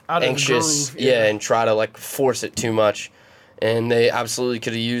anxious, and try to force it too much. And they absolutely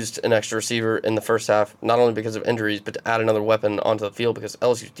could have used an extra receiver in the first half, not only because of injuries, but to add another weapon onto the field because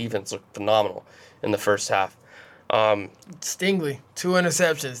LSU's defense looked phenomenal in the first half. Stingley, 2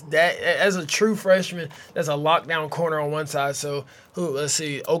 interceptions. That, as a true freshman, that's a lockdown corner on one side. So, let's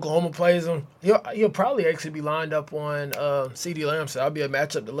see, Oklahoma plays him. He'll probably actually be lined up on CeeDee Lamb, so that'll be a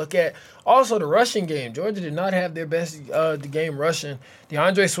matchup to look at. Also, the rushing game. Georgia did not have their best the game rushing.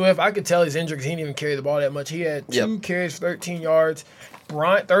 DeAndre Swift, I could tell he's injured because he didn't even carry the ball that much. He had 2 carries, 13 yards.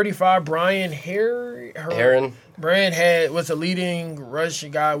 35, Brian Heron. Brian was the leading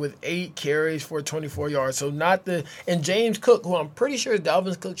rushing guy with 8 carries for 24 yards. So and James Cook, who I'm pretty sure is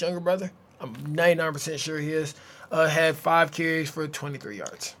Dalvin Cook's younger brother. I'm 99% sure he is. Had 5 carries for 23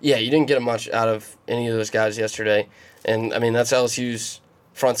 yards. Yeah, you didn't get much out of any of those guys yesterday. And, I mean, that's LSU's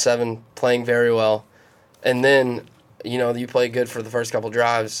front seven playing very well. And then, you play good for the first couple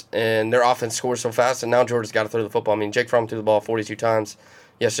drives, and their offense scores so fast, and now Georgia's got to throw the football. I mean, Jake Fromm threw the ball 42 times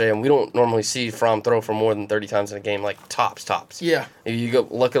yesterday, and we don't normally see Fromm throw for more than 30 times in a game, tops. Yeah. If you go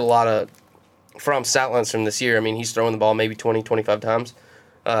look at a lot of Fromm stat lines from this year, I mean, he's throwing the ball maybe 20, 25 times.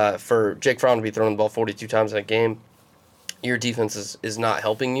 For Jake Fromm to be throwing the ball 42 times in a game, your defense is not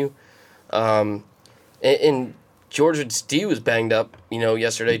helping you. And Georgia's D was banged up,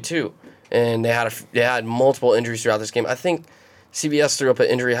 yesterday too. And they had multiple injuries throughout this game. I think CBS threw up an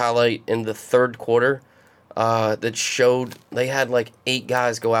injury highlight in the third quarter that showed they had 8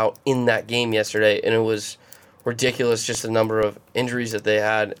 guys go out in that game yesterday, and it was ridiculous just the number of injuries that they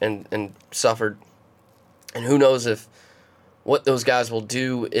had and suffered. And who knows what those guys will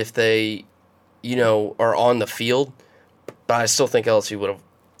do if they, are on the field. But I still think LSU would have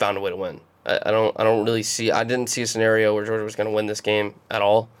found a way to win. I didn't see a scenario where Georgia was going to win this game at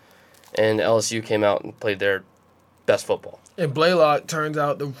all. And LSU came out and played their best football. And Blaylock, turns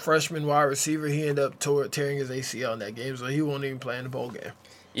out, the freshman wide receiver, he ended up tearing his ACL in that game, so he won't even play in the bowl game.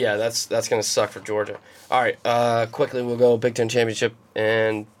 Yeah, that's going to suck for Georgia. All right, quickly we'll go Big Ten Championship.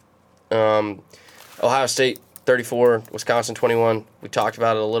 And Ohio State 34, Wisconsin 21. We talked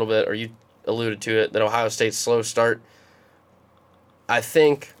about it a little bit, or you alluded to it, that Ohio State's slow start. I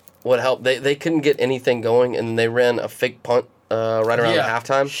think what helped, they couldn't get anything going, and they ran a fake punt right around the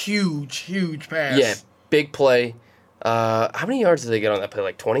halftime. Huge pass. Yeah, big play. How many yards did they get on that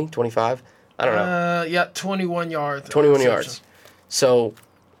play? 20, 25? I don't know. 21 yards. 21 yards. So,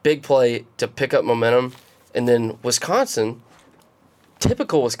 big play to pick up momentum. And then Wisconsin,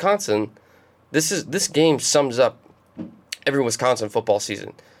 typical Wisconsin, this game sums up every Wisconsin football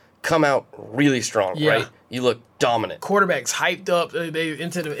season. Come out really strong, right? You look dominant. Quarterbacks hyped up.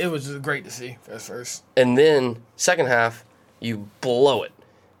 It was just great to see at first. And then, second half, you blow it.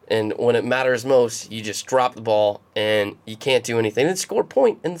 And when it matters most, you just drop the ball and you can't do anything. They scored a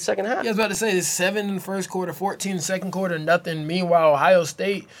point in the second half. Yeah, I was about to say, it's 7 in the first quarter, 14 in the second quarter, nothing. Meanwhile, Ohio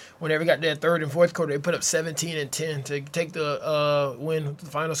State, whenever got that third and fourth quarter, they put up 17 and 10 to take the win. The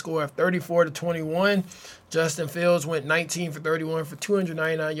final score of 34-21. Justin Fields went 19 for 31 for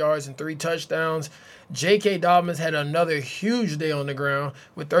 299 yards and 3 touchdowns. J.K. Dobbins had another huge day on the ground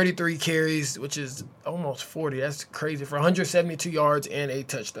with 33 carries, which is almost 40. That's crazy, for 172 yards and a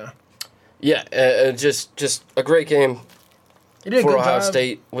touchdown. Yeah, just a great game for Ohio job.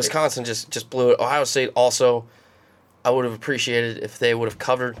 State. Wisconsin just blew it. Ohio State also, I would have appreciated if they would have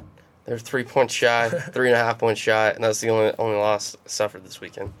covered. They're 3 points shy, 3.5 points shy, and that's the only loss suffered this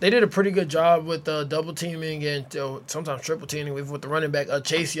weekend. They did a pretty good job with double teaming and sometimes triple teaming with the running back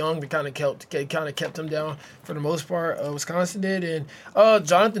Chase Young. They kind of kept him down for the most part. Wisconsin did, and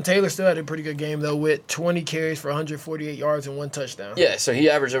Jonathan Taylor still had a pretty good game though with 20 carries for 148 yards and 1 touchdown. Yeah, so he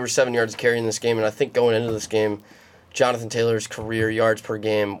averaged over 7 yards a carry in this game, and I think going into this game, Jonathan Taylor's career yards per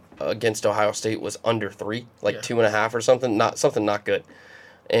game against Ohio State was under 3, like 2.5 or something. Not good.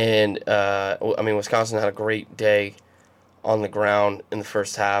 And, Wisconsin had a great day on the ground in the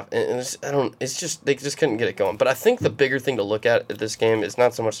first half. And they just couldn't get it going. But I think the bigger thing to look at this game is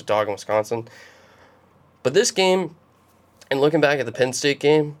not so much the dog in Wisconsin, but this game, and looking back at the Penn State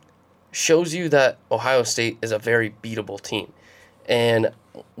game, shows you that Ohio State is a very beatable team. And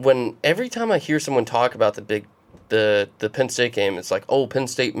every time I hear someone talk about the Penn State game, it's like, oh, Penn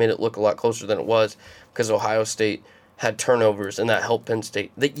State made it look a lot closer than it was because Ohio State had turnovers, and that helped Penn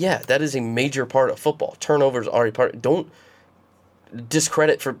State. That is a major part of football. Turnovers are a part. Don't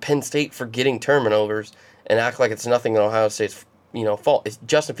discredit for Penn State for getting turnovers and act like it's nothing in Ohio State's fault. If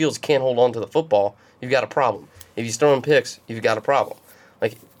Justin Fields can't hold on to the football, you've got a problem. If he's throwing picks, you've got a problem.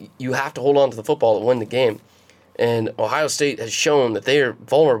 Like, you have to hold on to the football to win the game. And Ohio State has shown that they are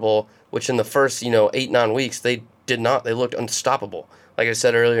vulnerable, which in the first 8-9 weeks they did not. They looked unstoppable, like I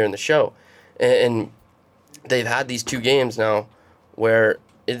said earlier in the show, and they've had these 2 games now where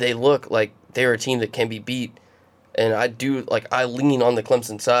they look like they're a team that can be beat. And I lean on the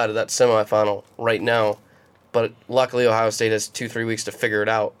Clemson side of that semifinal right now. But luckily, Ohio State has 2-3 weeks to figure it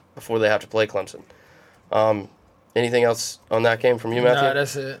out before they have to play Clemson. Anything else on that game from you, Matthew? Nah,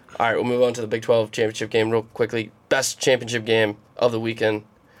 that's it. All right, we'll move on to the Big 12 championship game real quickly. Best championship game of the weekend.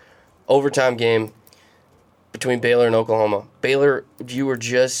 Overtime game between Baylor and Oklahoma. Baylor, you were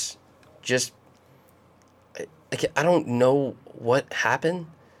just I don't know what happened.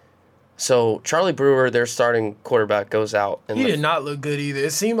 So Charlie Brewer, their starting quarterback, goes out. He did not look good either.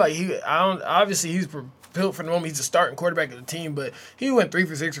 It seemed like obviously he's built for the moment. He's a starting quarterback of the team, but he went 3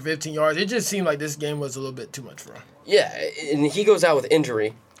 for 6 for 15 yards. It just seemed like this game was a little bit too much for him. Yeah, and he goes out with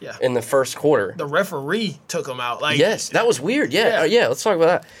injury. Yeah. In the first quarter. The referee took him out. Yes, that was weird. Yeah, let's talk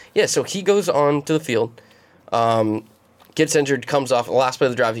about that. Yeah, so he goes on to the field, gets injured, comes off. The last play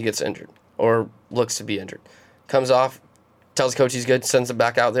of the drive, he gets injured or looks to be injured. Comes off, tells coach he's good, sends him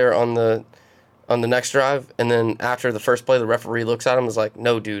back out there on the next drive, and then after the first play, the referee looks at him and is like,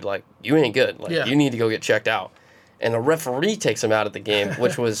 "No, dude, like, you ain't good. Like, you need to go get checked out." And the referee takes him out of the game,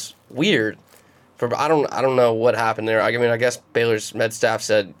 which was weird. I don't know what happened there. I guess Baylor's med staff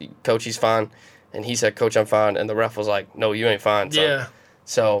said, "Coach, he's fine," and he said, "Coach, I'm fine," and the ref was like, "No, you ain't fine." Son. Yeah.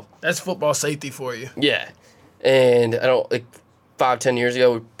 So that's football safety for you. Yeah, and I don't 5-10 years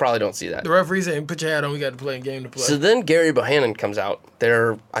ago, we probably don't see that. The referee saying, "Put your hat on. We got to play a game to play." So then Gary Bohannon comes out.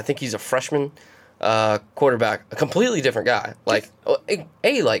 I think he's a freshman quarterback, a completely different guy. Like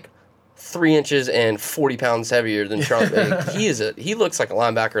 3 inches and 40 pounds heavier than Charlie. He looks like a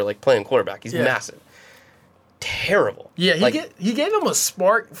linebacker, like playing quarterback. He's massive. Terrible. Yeah, he gave him a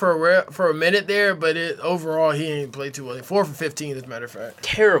spark for a minute there, but overall he ain't played too well. 4 for 15, as a matter of fact.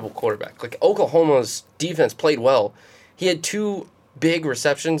 Terrible quarterback. Like, Oklahoma's defense played well. He had 2 big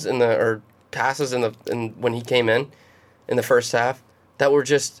receptions passes when he came in the first half that were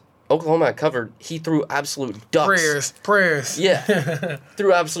just Oklahoma had covered. He threw absolute ducks. Prayers. Yeah.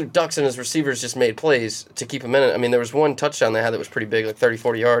 Threw absolute ducks, and his receivers just made plays to keep him in it. There was one touchdown they had that was pretty big, like 30,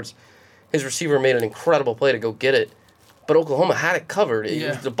 40 yards. His receiver made an incredible play to go get it, but Oklahoma had it covered.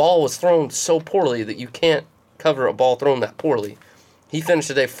 The ball was thrown so poorly that you can't cover a ball thrown that poorly. He finished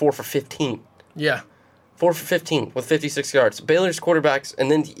the day 4 for 15. Yeah. 4 for 15 with 56 yards. Baylor's quarterbacks,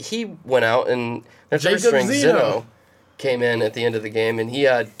 and then he went out, and their third string, Zeno, came in at the end of the game, and he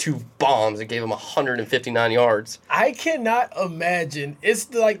had 2 bombs that gave him 159 yards. I cannot imagine.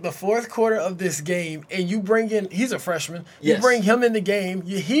 It's like the fourth quarter of this game, and you bring in, he's a freshman. You Yes. bring him in the game.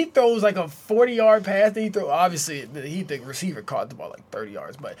 He throws like a 40-yard pass. Then obviously, the receiver caught the ball like 30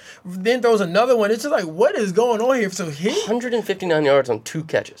 yards, but then throws another one. It's just like, what is going on here? So 159 yards on 2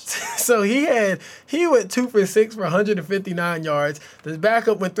 catches. So he went 2 for 6 for 159 yards. The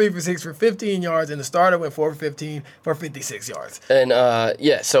backup went 3 for 6 for 15 yards, and the starter went 4 for 15 for 56 yards. And,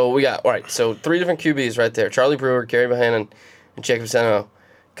 so we got, all right, so 3 different QBs right there. Charlie Brewer, Gary Bohannon, and Jacob Seno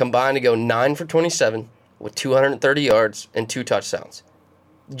combined to go 9 for 27 with 230 yards and 2 touchdowns.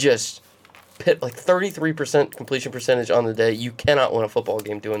 Just hit like 33% completion percentage on the day. You cannot win a football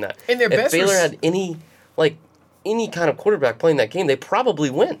game doing that. And if Baylor had any kind of quarterback playing that game, they probably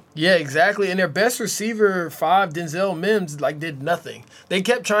win. Yeah, exactly. And their best receiver, 5, Denzel Mims, did nothing. They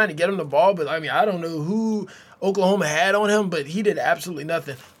kept trying to get him the ball, but I don't know who Oklahoma had on him, but he did absolutely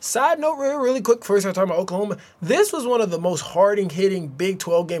nothing. Side note, really quick, first I'm talking about Oklahoma. This was one of the most hard-hitting Big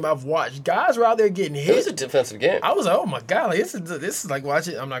 12 game I've watched. Guys were out there getting hit. It was a defensive game. I was like, oh my God, this is like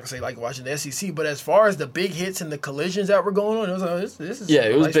watching, I'm not going to say like watching the SEC, but as far as the big hits and the collisions that were going on, it was like, this is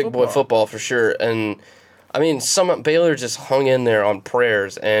it was nice big boy football for sure. And some Baylor just hung in there on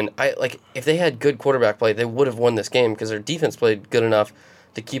prayers, and if they had good quarterback play, they would have won this game because their defense played good enough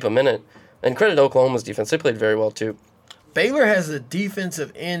to keep them in it. And credit to Oklahoma's defense; they played very well too. Baylor has a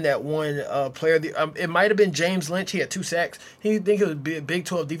defensive end that won player. It might have been James Lynch. He had 2 sacks. He think it would be a Big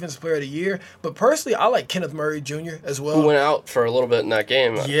 12 Defensive Player of the Year. But personally, I like Kenneth Murray Jr. as well. Who went out for a little bit in that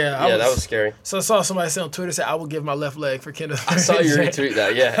game. Yeah, that was scary. So I saw somebody say on Twitter, say, I will give my left leg for Kenneth Murray. I saw you retweet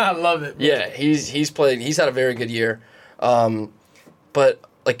that, yeah. I love it. Yeah, he's had a very good year. But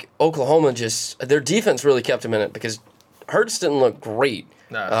Oklahoma their defense really kept him in it because Hurts didn't look great.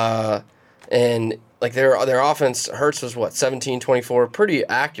 Nah. And their offense, Hurts was 17-24, pretty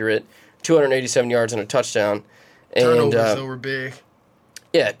accurate, 287 yards and a touchdown. Turnovers though were big.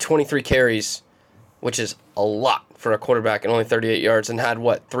 Yeah, 23 carries, which is a lot for a quarterback, and only 38 yards, and had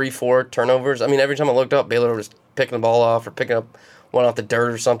 3-4 turnovers. Every time I looked up, Baylor was picking the ball off or picking up one off the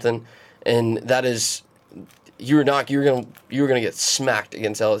dirt or something, and that is you were gonna get smacked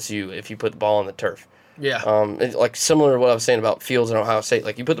against LSU if you put the ball on the turf. Yeah. It's similar to what I was saying about Fields and Ohio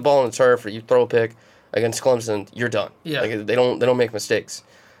State. You put the ball on the turf or you throw a pick against Clemson, you're done. Yeah. They don't make mistakes.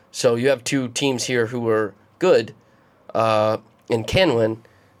 So you have 2 teams here who are good and can win,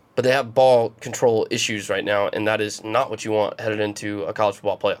 but they have ball control issues right now, and that is not what you want headed into a college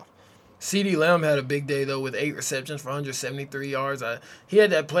football playoff. CeeDee Lamb had a big day, though, with 8 receptions for 173 yards. He had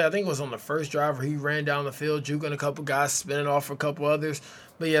that play, I think it was on the first drive, where he ran down the field, juking a couple guys, spinning off for a couple others.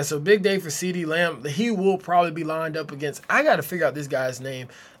 But, yeah, so big day for CeeDee Lamb. He will probably be lined up against – I got to figure out this guy's name.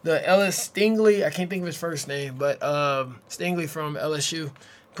 The Ellis Stingley, I can't think of his first name, but Stingley from LSU.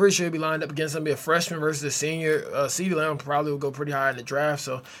 Pretty sure he'll be lined up against him. Be a freshman versus a senior. CeeDee Lamb probably will go pretty high in the draft,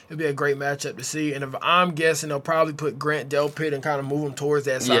 so it'll be a great matchup to see. And if I'm guessing, they'll probably put Grant Delpit and kind of move him towards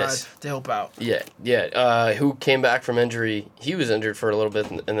that side to help out. Yeah. Who came back from injury? He was injured for a little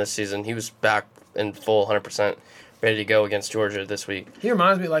bit in this season. He was back in full 100%, ready to go against Georgia this week. He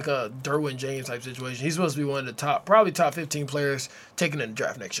reminds me like a Derwin James type situation. He's supposed to be one of the probably top 15 players taken in the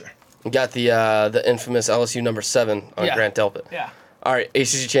draft next year. We got the infamous LSU number 7 on Grant Delpit. Yeah. All right,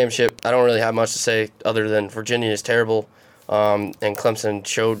 ACC championship. I don't really have much to say other than Virginia is terrible, and Clemson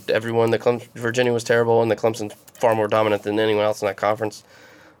showed everyone that Virginia was terrible, and that Clemson's far more dominant than anyone else in that conference.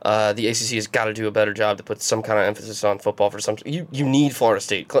 The ACC has got to do a better job to put some kind of emphasis on football for some. You need Florida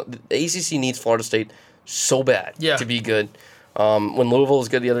State. The ACC needs Florida State so bad to be good. When Louisville was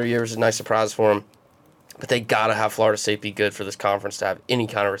good the other year, it was a nice surprise for them, but they got to have Florida State be good for this conference to have any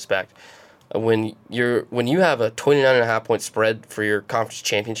kind of respect. When you have a 29.5 point spread for your conference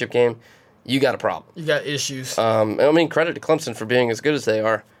championship game, you got a problem. You got issues. Credit to Clemson for being as good as they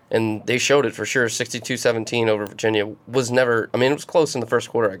are, and they showed it for sure. 62-17 over Virginia was never. It was close in the first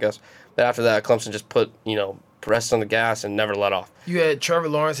quarter, I guess, but after that, Clemson just pressed on the gas and never let off. You had Trevor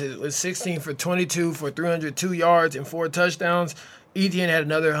Lawrence. It was 16 for 22 for 302 yards and 4 touchdowns. Etienne had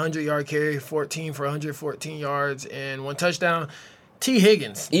another 100-yard carry, 14 for 114 yards and 1 touchdown. T.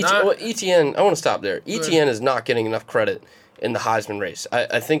 Higgins. Etienne, I want to stop there. Etienne is not getting enough credit in the Heisman race.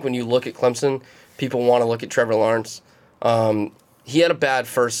 I think when you look at Clemson, people want to look at Trevor Lawrence. He had a bad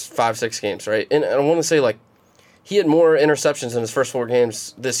first 5-6 games, right? And I want to say, he had more interceptions in his first 4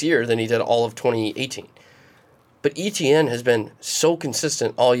 games this year than he did all of 2018. But Etienne has been so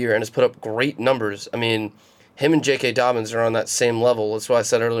consistent all year and has put up great numbers. him and J.K. Dobbins are on that same level. That's why I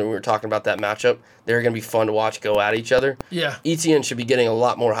said earlier when we were talking about that matchup. They're going to be fun to watch go at each other. Yeah. Etienne should be getting a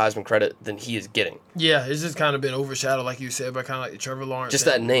lot more Heisman credit than he is getting. Yeah, it's just kind of been overshadowed, like you said, by kind of like the Trevor Lawrence. Just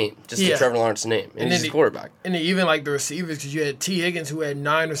that name. Just the Trevor Lawrence name. And he's a quarterback. And then even like the receivers, because you had T. Higgins, who had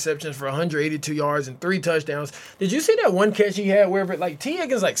 9 receptions for 182 yards and 3 touchdowns. Did you see that one catch he had where, like, T.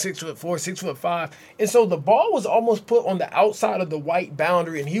 Higgins, like 6'4", 6'5", and so the ball was almost put on the outside of the white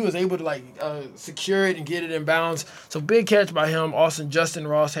boundary, and he was able to, like, secure it and get it in bounds. So big catch by him. Also, Justin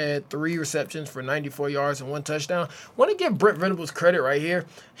Ross had 3 receptions for 94 yards and 1 touchdown. Want to give Brent Venables credit right here.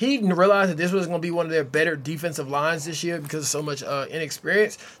 He realized that this was going to be one of their better defensive lines this year because of so much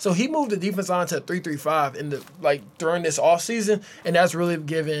inexperience. So he moved the defense line to a 3-3-5 during this offseason, and that's really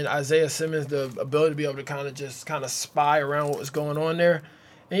given Isaiah Simmons the ability to be able to kind of spy around what was going on there.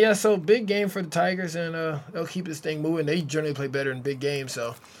 And yeah, so big game for the Tigers, and they'll keep this thing moving. They generally play better in big games,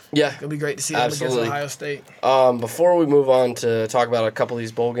 so yeah, it'll be great to see them against Ohio State. Before we move on to talk about a couple of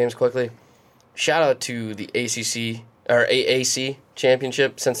these bowl games quickly, shout out to the ACC or AAC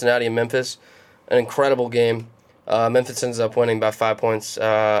championship, Cincinnati and Memphis. An incredible game. Memphis ends up winning by 5 points.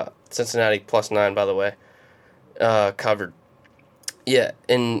 Cincinnati +9, by the way, covered. Yeah,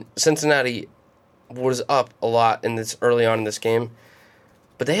 and Cincinnati was up a lot early on in this game,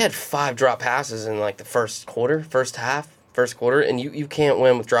 but they had 5 drop passes in like the first quarter, and you can't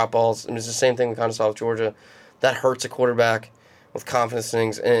win with drop balls. And it's the same thing we kind of saw with Georgia. That hurts a quarterback with confidence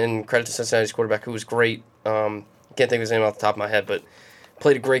things. And credit to Cincinnati's quarterback, who was great. Can't think of his name off the top of my head, but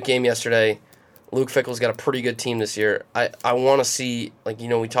played a great game yesterday. Luke Fickell's got a pretty good team this year. I want to see,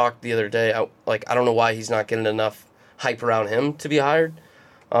 we talked the other day, I don't know why he's not getting enough hype around him to be hired.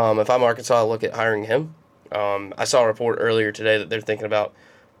 If I'm Arkansas, I'll look at hiring him. I saw a report earlier today that they're thinking about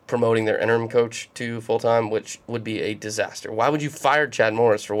promoting their interim coach to full-time, which would be a disaster. Why would you fire Chad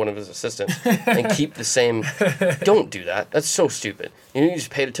Morris for one of his assistants and keep the same? Don't do that. That's so stupid. You just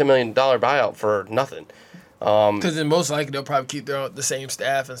paid a $10 million buyout for nothing. Because then most likely they'll probably keep the same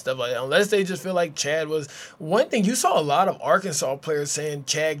staff and stuff like that, unless they just feel like Chad was. One thing, you saw a lot of Arkansas players saying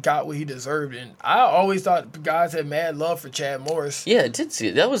Chad got what he deserved, and I always thought guys had mad love for Chad Morris. Yeah, I did see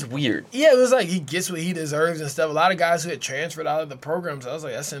it. That was weird. Yeah, it was like he gets what he deserves and stuff. A lot of guys who had transferred out of the programs, I was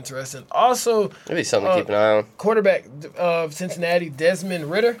like, that's interesting. Also, maybe something to keep an eye on. Quarterback of Cincinnati, Desmond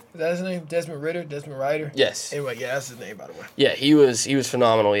Ritter. Is that his name? Desmond Ryder? Yes. Anyway, yeah, that's his name, by the way. Yeah, he was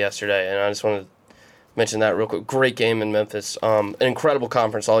phenomenal yesterday, and I just wanted to mention that real quick. Great game in Memphis. An incredible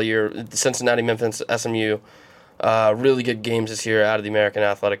conference all year. Cincinnati, Memphis, SMU. Really good games this year out of the American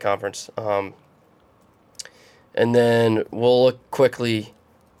Athletic Conference. And then we'll look quickly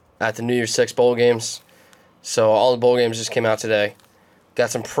at the New Year's Six bowl games. So all the bowl games just came out today. Got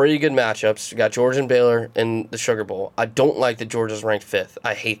some pretty good matchups. We got Georgia and Baylor in the Sugar Bowl. I don't like that Georgia's ranked 5th.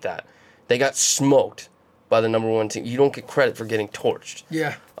 I hate that. They got smoked by the number 1 team. You don't get credit for getting torched.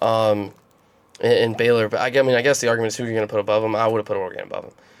 Yeah. And Baylor, but I guess the argument is who you're going to put above them. I would have put Oregon above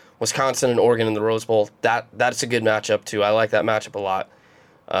them. Wisconsin and Oregon in the Rose Bowl, that's a good matchup too. I like that matchup a lot.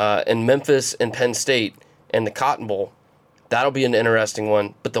 And Memphis and Penn State and the Cotton Bowl, that'll be an interesting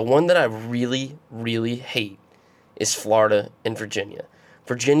one. But the one that I really, really hate is Florida and Virginia.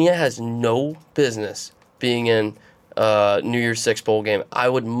 Virginia has no business being in New Year's Six bowl game. I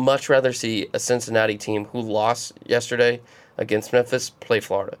would much rather see a Cincinnati team who lost yesterday against Memphis play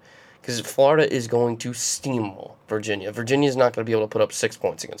Florida. Because Florida is going to steamroll Virginia. Virginia's not going to be able to put up 6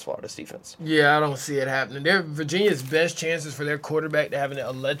 points against Florida's defense. Yeah, I don't see it happening. Virginia's best chances for their quarterback to have an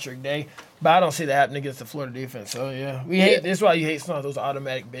electric day, but I don't see that happening against the Florida defense. So, yeah. This is why you hate some of those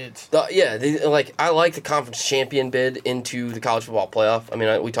automatic bids. I like the conference champion bid into the college football playoff. I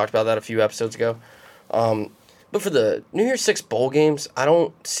mean, we talked about that a few episodes ago. But for the New Year's Six bowl games, I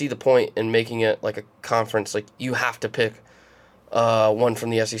don't see the point in making it like a conference. Like, you have to pick one from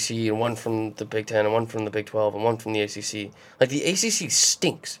the SEC and one from the Big Ten and one from the Big 12 and one from the ACC. Like, the ACC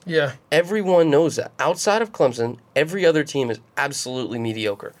stinks. Yeah. Everyone knows that. Outside of Clemson, every other team is absolutely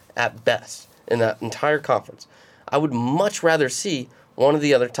mediocre at best in that entire conference. I would much rather see one of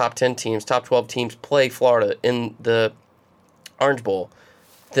the other top 10 teams, top 12 teams play Florida in the Orange Bowl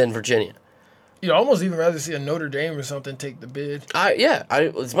than Virginia. You'd almost even rather see a Notre Dame or something take the bid.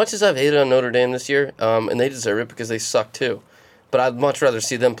 As much as I've hated on Notre Dame this year, and they deserve it because they suck too, but I'd much rather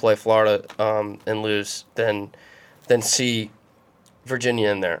see them play Florida and lose than see Virginia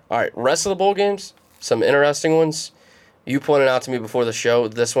in there. All right, rest of the bowl games, some interesting ones. You pointed out to me before the show,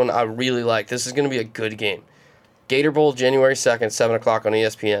 this one I really like. This is going to be a good game. Gator Bowl, January 2nd, 7 o'clock on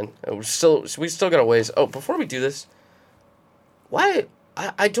ESPN. We still got a ways. Oh, before we do this, why...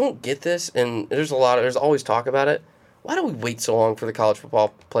 I don't get this, and there's always talk about it. Why do we wait so long for the college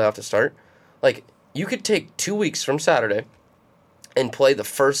football playoff to start? Like, you could take 2 weeks from Saturday and play the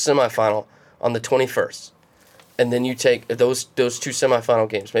first semifinal on the 21st. And then you take those two semifinal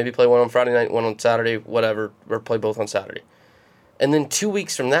games. Maybe play one on Friday night, one on Saturday, whatever, or play both on Saturday. And then 2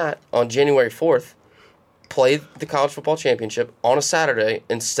 weeks from that, on January 4th, play the college football championship on a Saturday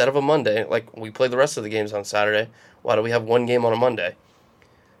instead of a Monday. Like, we play the rest of the games on Saturday. Why do we have one game on a Monday?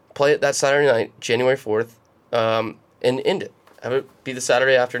 Play it that Saturday night, January 4th, and end it. Have it be the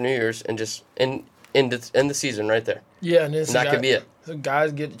Saturday after New Year's and just end the season right there. Yeah, and that could be it. So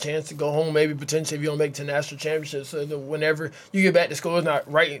guys get the chance to go home, maybe potentially if you don't make it to national championships. So that whenever you get back to school, it's not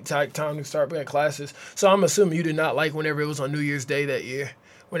right time to start back classes. So I'm assuming you did not like whenever it was on New Year's Day that year.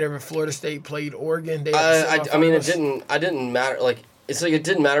 Whenever Florida State played Oregon, I mean, it didn't matter. Like, it's like it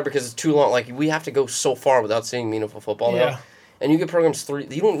didn't matter because it's too long. Like, we have to go so far without seeing meaningful football now. And you get programs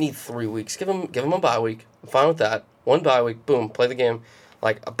you don't need 3 weeks. Give them a bye week. I'm fine with that. One bye week, boom, play the game.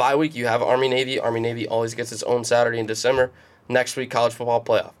 Like, a bye week, you have Army Navy. Army Navy always gets its own Saturday in December. Next week, college football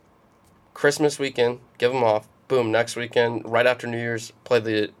playoff. Christmas weekend, give them off. Boom, next weekend, right after New Year's, play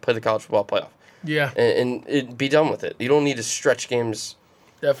the college football playoff. Yeah. And be done with it. You don't need to stretch games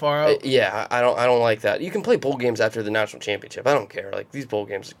that far out. Yeah, I don't like that. You can play bowl games after the national championship. I don't care. Like, these bowl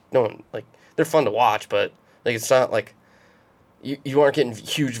games, no one, like, they're fun to watch, but like, it's not like you aren't getting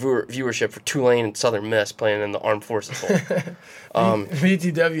huge viewership for Tulane and Southern Miss playing in the Armed Forces Bowl.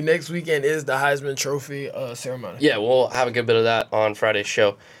 BTW next weekend is the Heisman Trophy ceremony. Yeah, we'll have a good bit of that on Friday's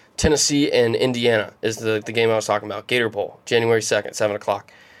show. Tennessee and Indiana is the game I was talking about. Gator Bowl, January 2nd, 7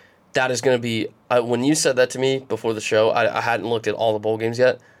 o'clock. That is going to be, when you said that to me before the show, I hadn't looked at all the bowl games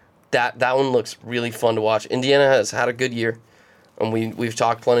yet. That one looks really fun to watch. Indiana has had a good year, and we've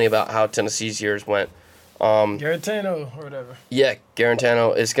talked plenty about how Tennessee's years went. Garantano or whatever. Yeah,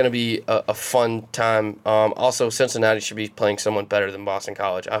 Garantano. It's going to be a fun time. Also, Cincinnati should be playing someone better than Boston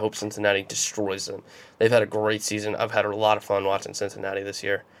College. I hope Cincinnati destroys them. They've had a great season. I've had a lot of fun watching Cincinnati this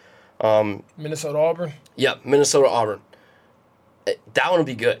year. Minnesota Auburn? Yeah, Minnesota Auburn. That one will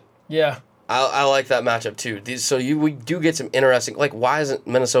be good. Yeah. I like that matchup too. So we do get some interesting, like, why isn't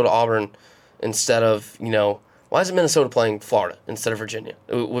Minnesota Auburn instead of, why isn't Minnesota playing Florida instead of Virginia?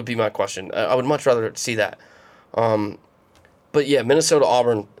 It would be my question. I would much rather see that. But yeah, Minnesota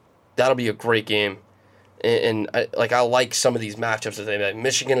Auburn, that'll be a great game. And I like some of these matchups that they made.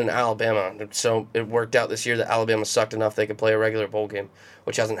 Michigan and Alabama. So it worked out this year that Alabama sucked enough they could play a regular bowl game,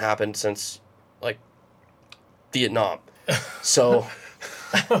 which hasn't happened since, like, Vietnam. So,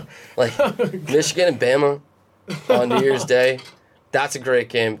 like, Michigan and Bama on New Year's Day, that's a great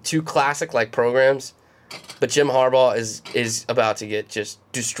game. Two classic, like, programs. But Jim Harbaugh is about to get just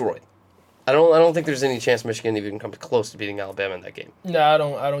destroyed. I don't think there's any chance Michigan even comes close to beating Alabama in that game. No,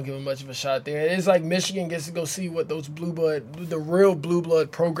 I don't give him much of a shot there. It's like Michigan gets to go see what those the real blue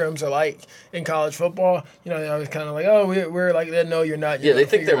blood programs are like in college football. They're always kind of like, oh, we're like that. No, you're not. Yeah, they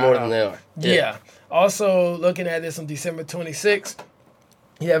think they're more than they are. Yeah. Also, looking at this on December 26th,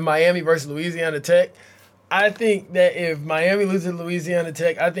 you have Miami versus Louisiana Tech. I think that if Miami loses to Louisiana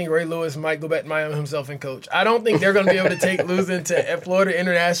Tech, I think Ray Lewis might go back to Miami himself and coach. I don't think they're going to be able to take losing to Florida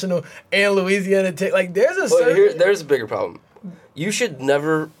International and Louisiana Tech. Like, there's a bigger problem. You should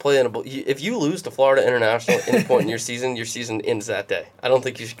never play in a bowl. If you lose to Florida International at any point in your season ends that day. I don't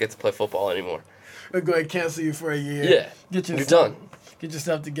think you should get to play football anymore. They'll go ahead and cancel you for a year. Yeah, you're done. Get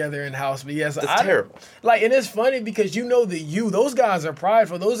yourself together in house. But yes, that's terrible. Like, and it's funny because those guys are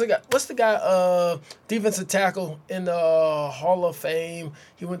prideful. Those are guys. What's the guy? Defensive tackle in the Hall of Fame.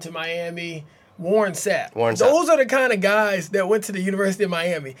 He went to Miami. Warren Sapp. Those are the kind of guys that went to the University of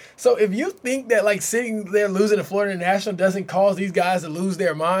Miami. So if you think that, like, sitting there losing to Florida International doesn't cause these guys to lose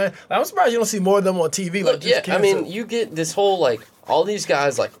their mind, like, I'm surprised you don't see more of them on TV. Like, I mean, you get this whole, like, all these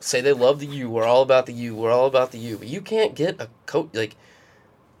guys, like, say they love the U. We're all about the U. We're all about the U. But you can't get a coach, like,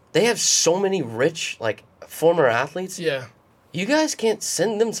 they have so many rich, like, former athletes. Yeah. You guys can't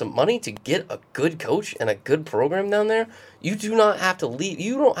send them some money to get a good coach and a good program down there? You do not have to leave.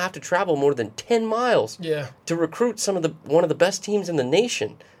 You don't have to travel more than 10 miles to recruit one of the best teams in the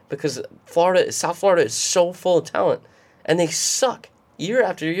nation because South Florida is so full of talent, and they suck. Year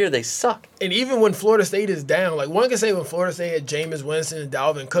after year, they suck. And even when Florida State is down, like, one can say when Florida State had Jameis Winston and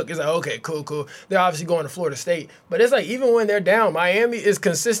Dalvin Cook, it's like, okay, cool. They're obviously going to Florida State. But it's like, even when they're down, Miami is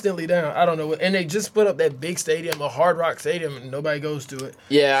consistently down. I don't know. And they just put up that big stadium, a Hard Rock Stadium, and nobody goes to it.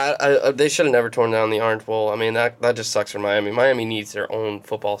 Yeah, they should have never torn down the Orange Bowl. I mean, that just sucks for Miami. Miami needs their own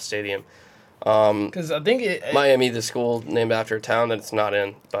football stadium. Because I think Miami, the school named after a town that it's not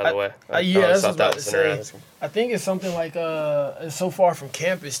in, by the way. Yeah, that's what I was about to say. I think it's something like it's so far from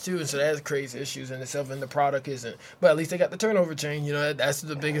campus too, and so that has crazy issues in itself, and the product isn't. But at least they got the turnover chain. You know, that's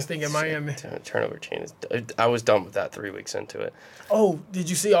the biggest thing in Miami. Turnover chain is. I was done with that 3 weeks into it. Oh,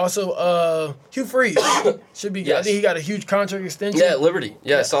 did you see also Hugh Freeze should be? Yes. I think he got a huge contract extension. Yeah, Liberty.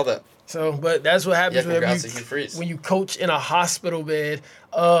 Yeah, I saw that. So, but that's what happens when you coach in a hospital bed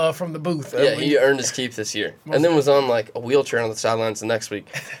from the booth. Yeah, he earned his keep this year. And then was on like a wheelchair on the sidelines the next week.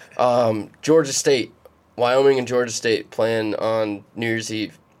 Georgia State, Wyoming and Georgia State playing on New Year's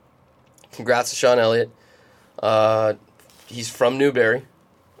Eve. Congrats to Sean Elliott. He's from Newberry,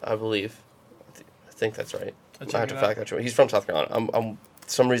 I believe. I think that's right. I have to fact that. He's from South Carolina. I'm for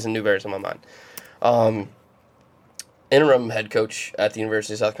some reason Newberry's on my mind. Interim head coach at the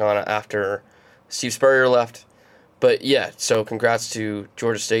University of South Carolina after Steve Spurrier left. But yeah, so congrats to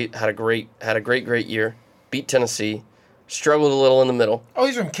Georgia State. Had a great year. Beat Tennessee. Struggled a little in the middle. Oh,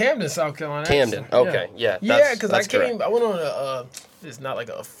 he's from Camden, South Carolina. Camden. Okay, yeah. Yeah, because I went on a. It's not like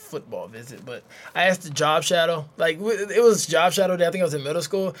a football visit, but I asked the job shadow. Like, it was job shadow day. I think I was in middle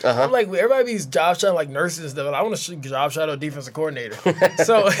school. Uh-huh. I'm like, everybody be job shadow like nurses and stuff. I want to job shadow defensive coordinator.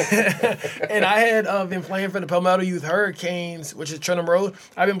 So, and I had been playing for the Palmetto Youth Hurricanes, which is Trenton Road.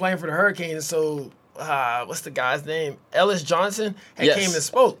 I've been playing for the Hurricanes, so what's the guy's name? Ellis Johnson came and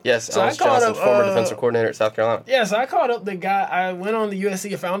spoke. Yes, so Ellis Johnson, former defensive coordinator at South Carolina. Yeah, so I called up the guy. I went on the USC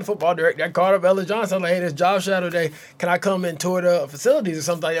and found the football director. I called up Ellis Johnson. I'm like, hey, this job shadow day. Can I come and tour the facilities or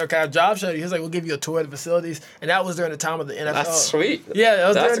something? Like, okay, I job shadow. He was like, we'll give you a tour of the facilities. And that was during the time of the NFL. That's sweet. Yeah, that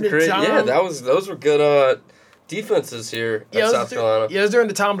was during the time. Yeah, those were good defenses here in South Carolina. Yeah, it was during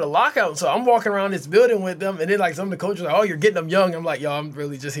the time of the lockout. So I'm walking around this building with them, and then like some of the coaches were like, oh, you're getting them young. I'm like, yo, I'm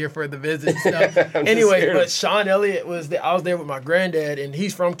really just here for the visit and stuff. Anyway, but Sean Elliott I was there with my granddad, and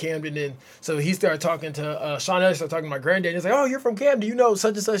he's from Camden, and so he started talking to Sean Elliott started talking to my granddad. He's like, oh, you're from Camden, you know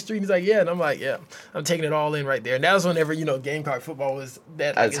such and such street. He's like, yeah, and I'm like, yeah, I'm taking it all in right there. And that was whenever Gamecock football was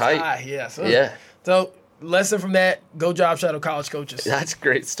that high. Yeah. So lesson from that: go job shadow college coaches. That's a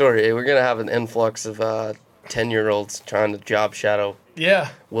great story. We're gonna have an influx of 10-year-olds trying to job shadow. Yeah.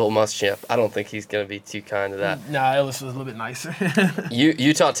 Will Muschamp. I don't think he's going to be too kind to that. Nah, Ellis was a little bit nicer.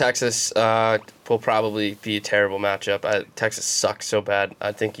 Utah, Texas will probably be a terrible matchup. Texas sucks so bad.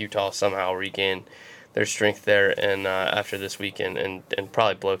 I think Utah somehow regain their strength there and after this weekend and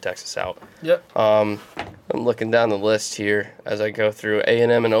probably blow Texas out. Yep. I'm looking down the list here as I go through.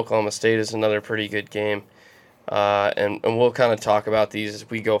 A&M and Oklahoma State is another pretty good game. And we'll kind of talk about these as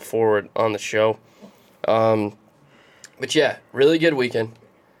we go forward on the show. But yeah, really good weekend.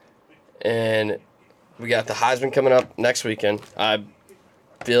 And we got the Heisman coming up next weekend. I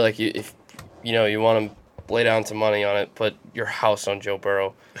feel like if you want to lay down some money on it, put your house on Joe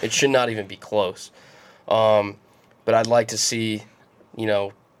Burrow. It should not even be close. But I'd like to see,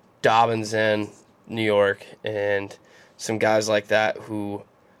 Dobbins in New York and some guys like that who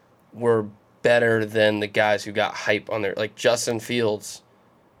were better than the guys who got hype on their, like Justin Fields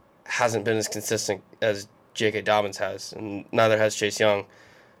hasn't been as consistent as J.K. Dobbins has, and neither has Chase Young.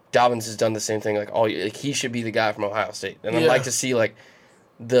 Dobbins has done the same thing. He should be the guy from Ohio State, and I'd like to see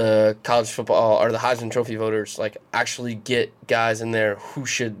the college football or the Heisman Trophy voters actually get guys in there who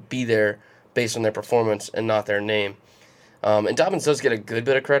should be there based on their performance and not their name. And Dobbins does get a good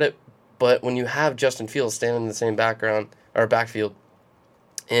bit of credit, but when you have Justin Fields standing in the same backfield,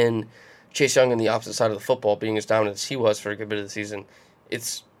 and Chase Young on the opposite side of the football being as dominant as he was for a good bit of the season,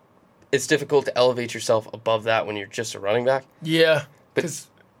 it's difficult to elevate yourself above that when you're just a running back. Yeah, but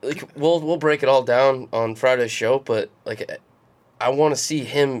we'll break it all down on Friday's show. But I want to see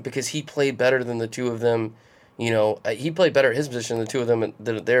him because he played better than the two of them. He played better at his position than the two of them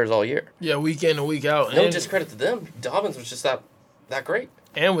than theirs all year. Yeah, week in and week out. No discredit to them. Dobbins was just that great.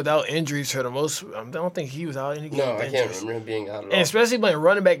 And without injuries for the most, I don't think he was out any game. No, I can't remember him being out at all. And especially playing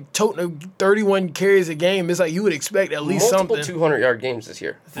running back, toting 31 carries a game, it's like you would expect at least something. Multiple 200-yard games this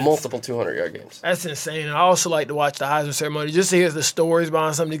year. Multiple 200-yard games. That's insane. And I also like to watch the Heisman ceremony just to hear the stories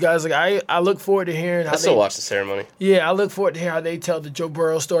behind some of these guys. I look forward to hearing how I still watch the ceremony. Yeah, I look forward to hear how they tell the Joe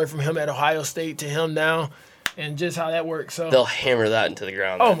Burrow story from him at Ohio State to him now. And just how that works. So they'll hammer that into the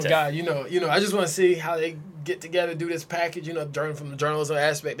ground. Oh my God, I just want to see how they get together, do this package. From the journalism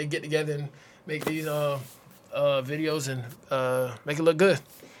aspect, they get together and make these videos and make it look good.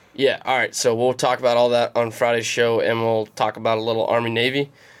 Yeah. All right. So we'll talk about all that on Friday's show, and we'll talk about a little Army Navy,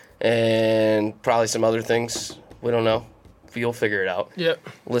 and probably some other things. We don't know. You'll figure it out.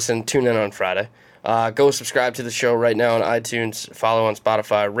 Yep. Tune in on Friday. Go subscribe to the show right now on iTunes. Follow on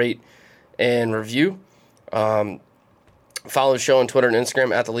Spotify. Rate and review. Follow the show on Twitter and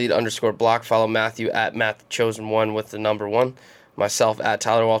Instagram at @thelead_block. Follow Matthew at MattChosen1 with the number 1. Myself at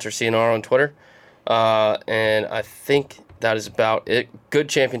Tyler Walter CNR on Twitter. And I think that is about it. Good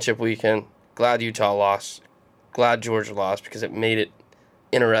championship weekend. Glad Utah lost. Glad Georgia lost because it made it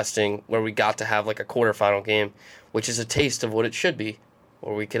interesting where we got to have like a quarterfinal game, which is a taste of what it should be,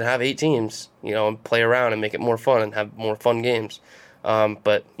 where we can have 8 teams, and play around and make it more fun and have more fun games.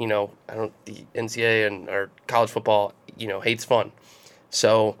 But the NCAA and or college football, hates fun.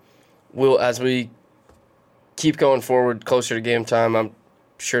 So as we keep going forward closer to game time, I'm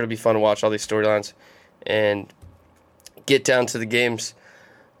sure it'll be fun to watch all these storylines and get down to the games.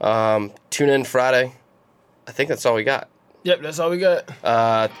 Tune in Friday. I think that's all we got. Yep, that's all we got.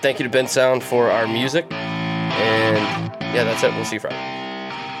 Thank you to Ben Sound for our music. And yeah, that's it. We'll see you Friday.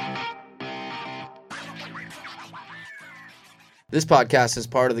 This podcast is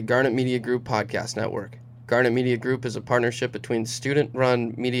part of the Garnet Media Group podcast network. Garnet Media Group is a partnership between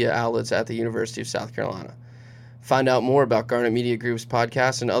student-run media outlets at the University of South Carolina. Find out more about Garnet Media Group's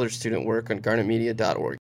podcast and other student work on garnetmedia.org.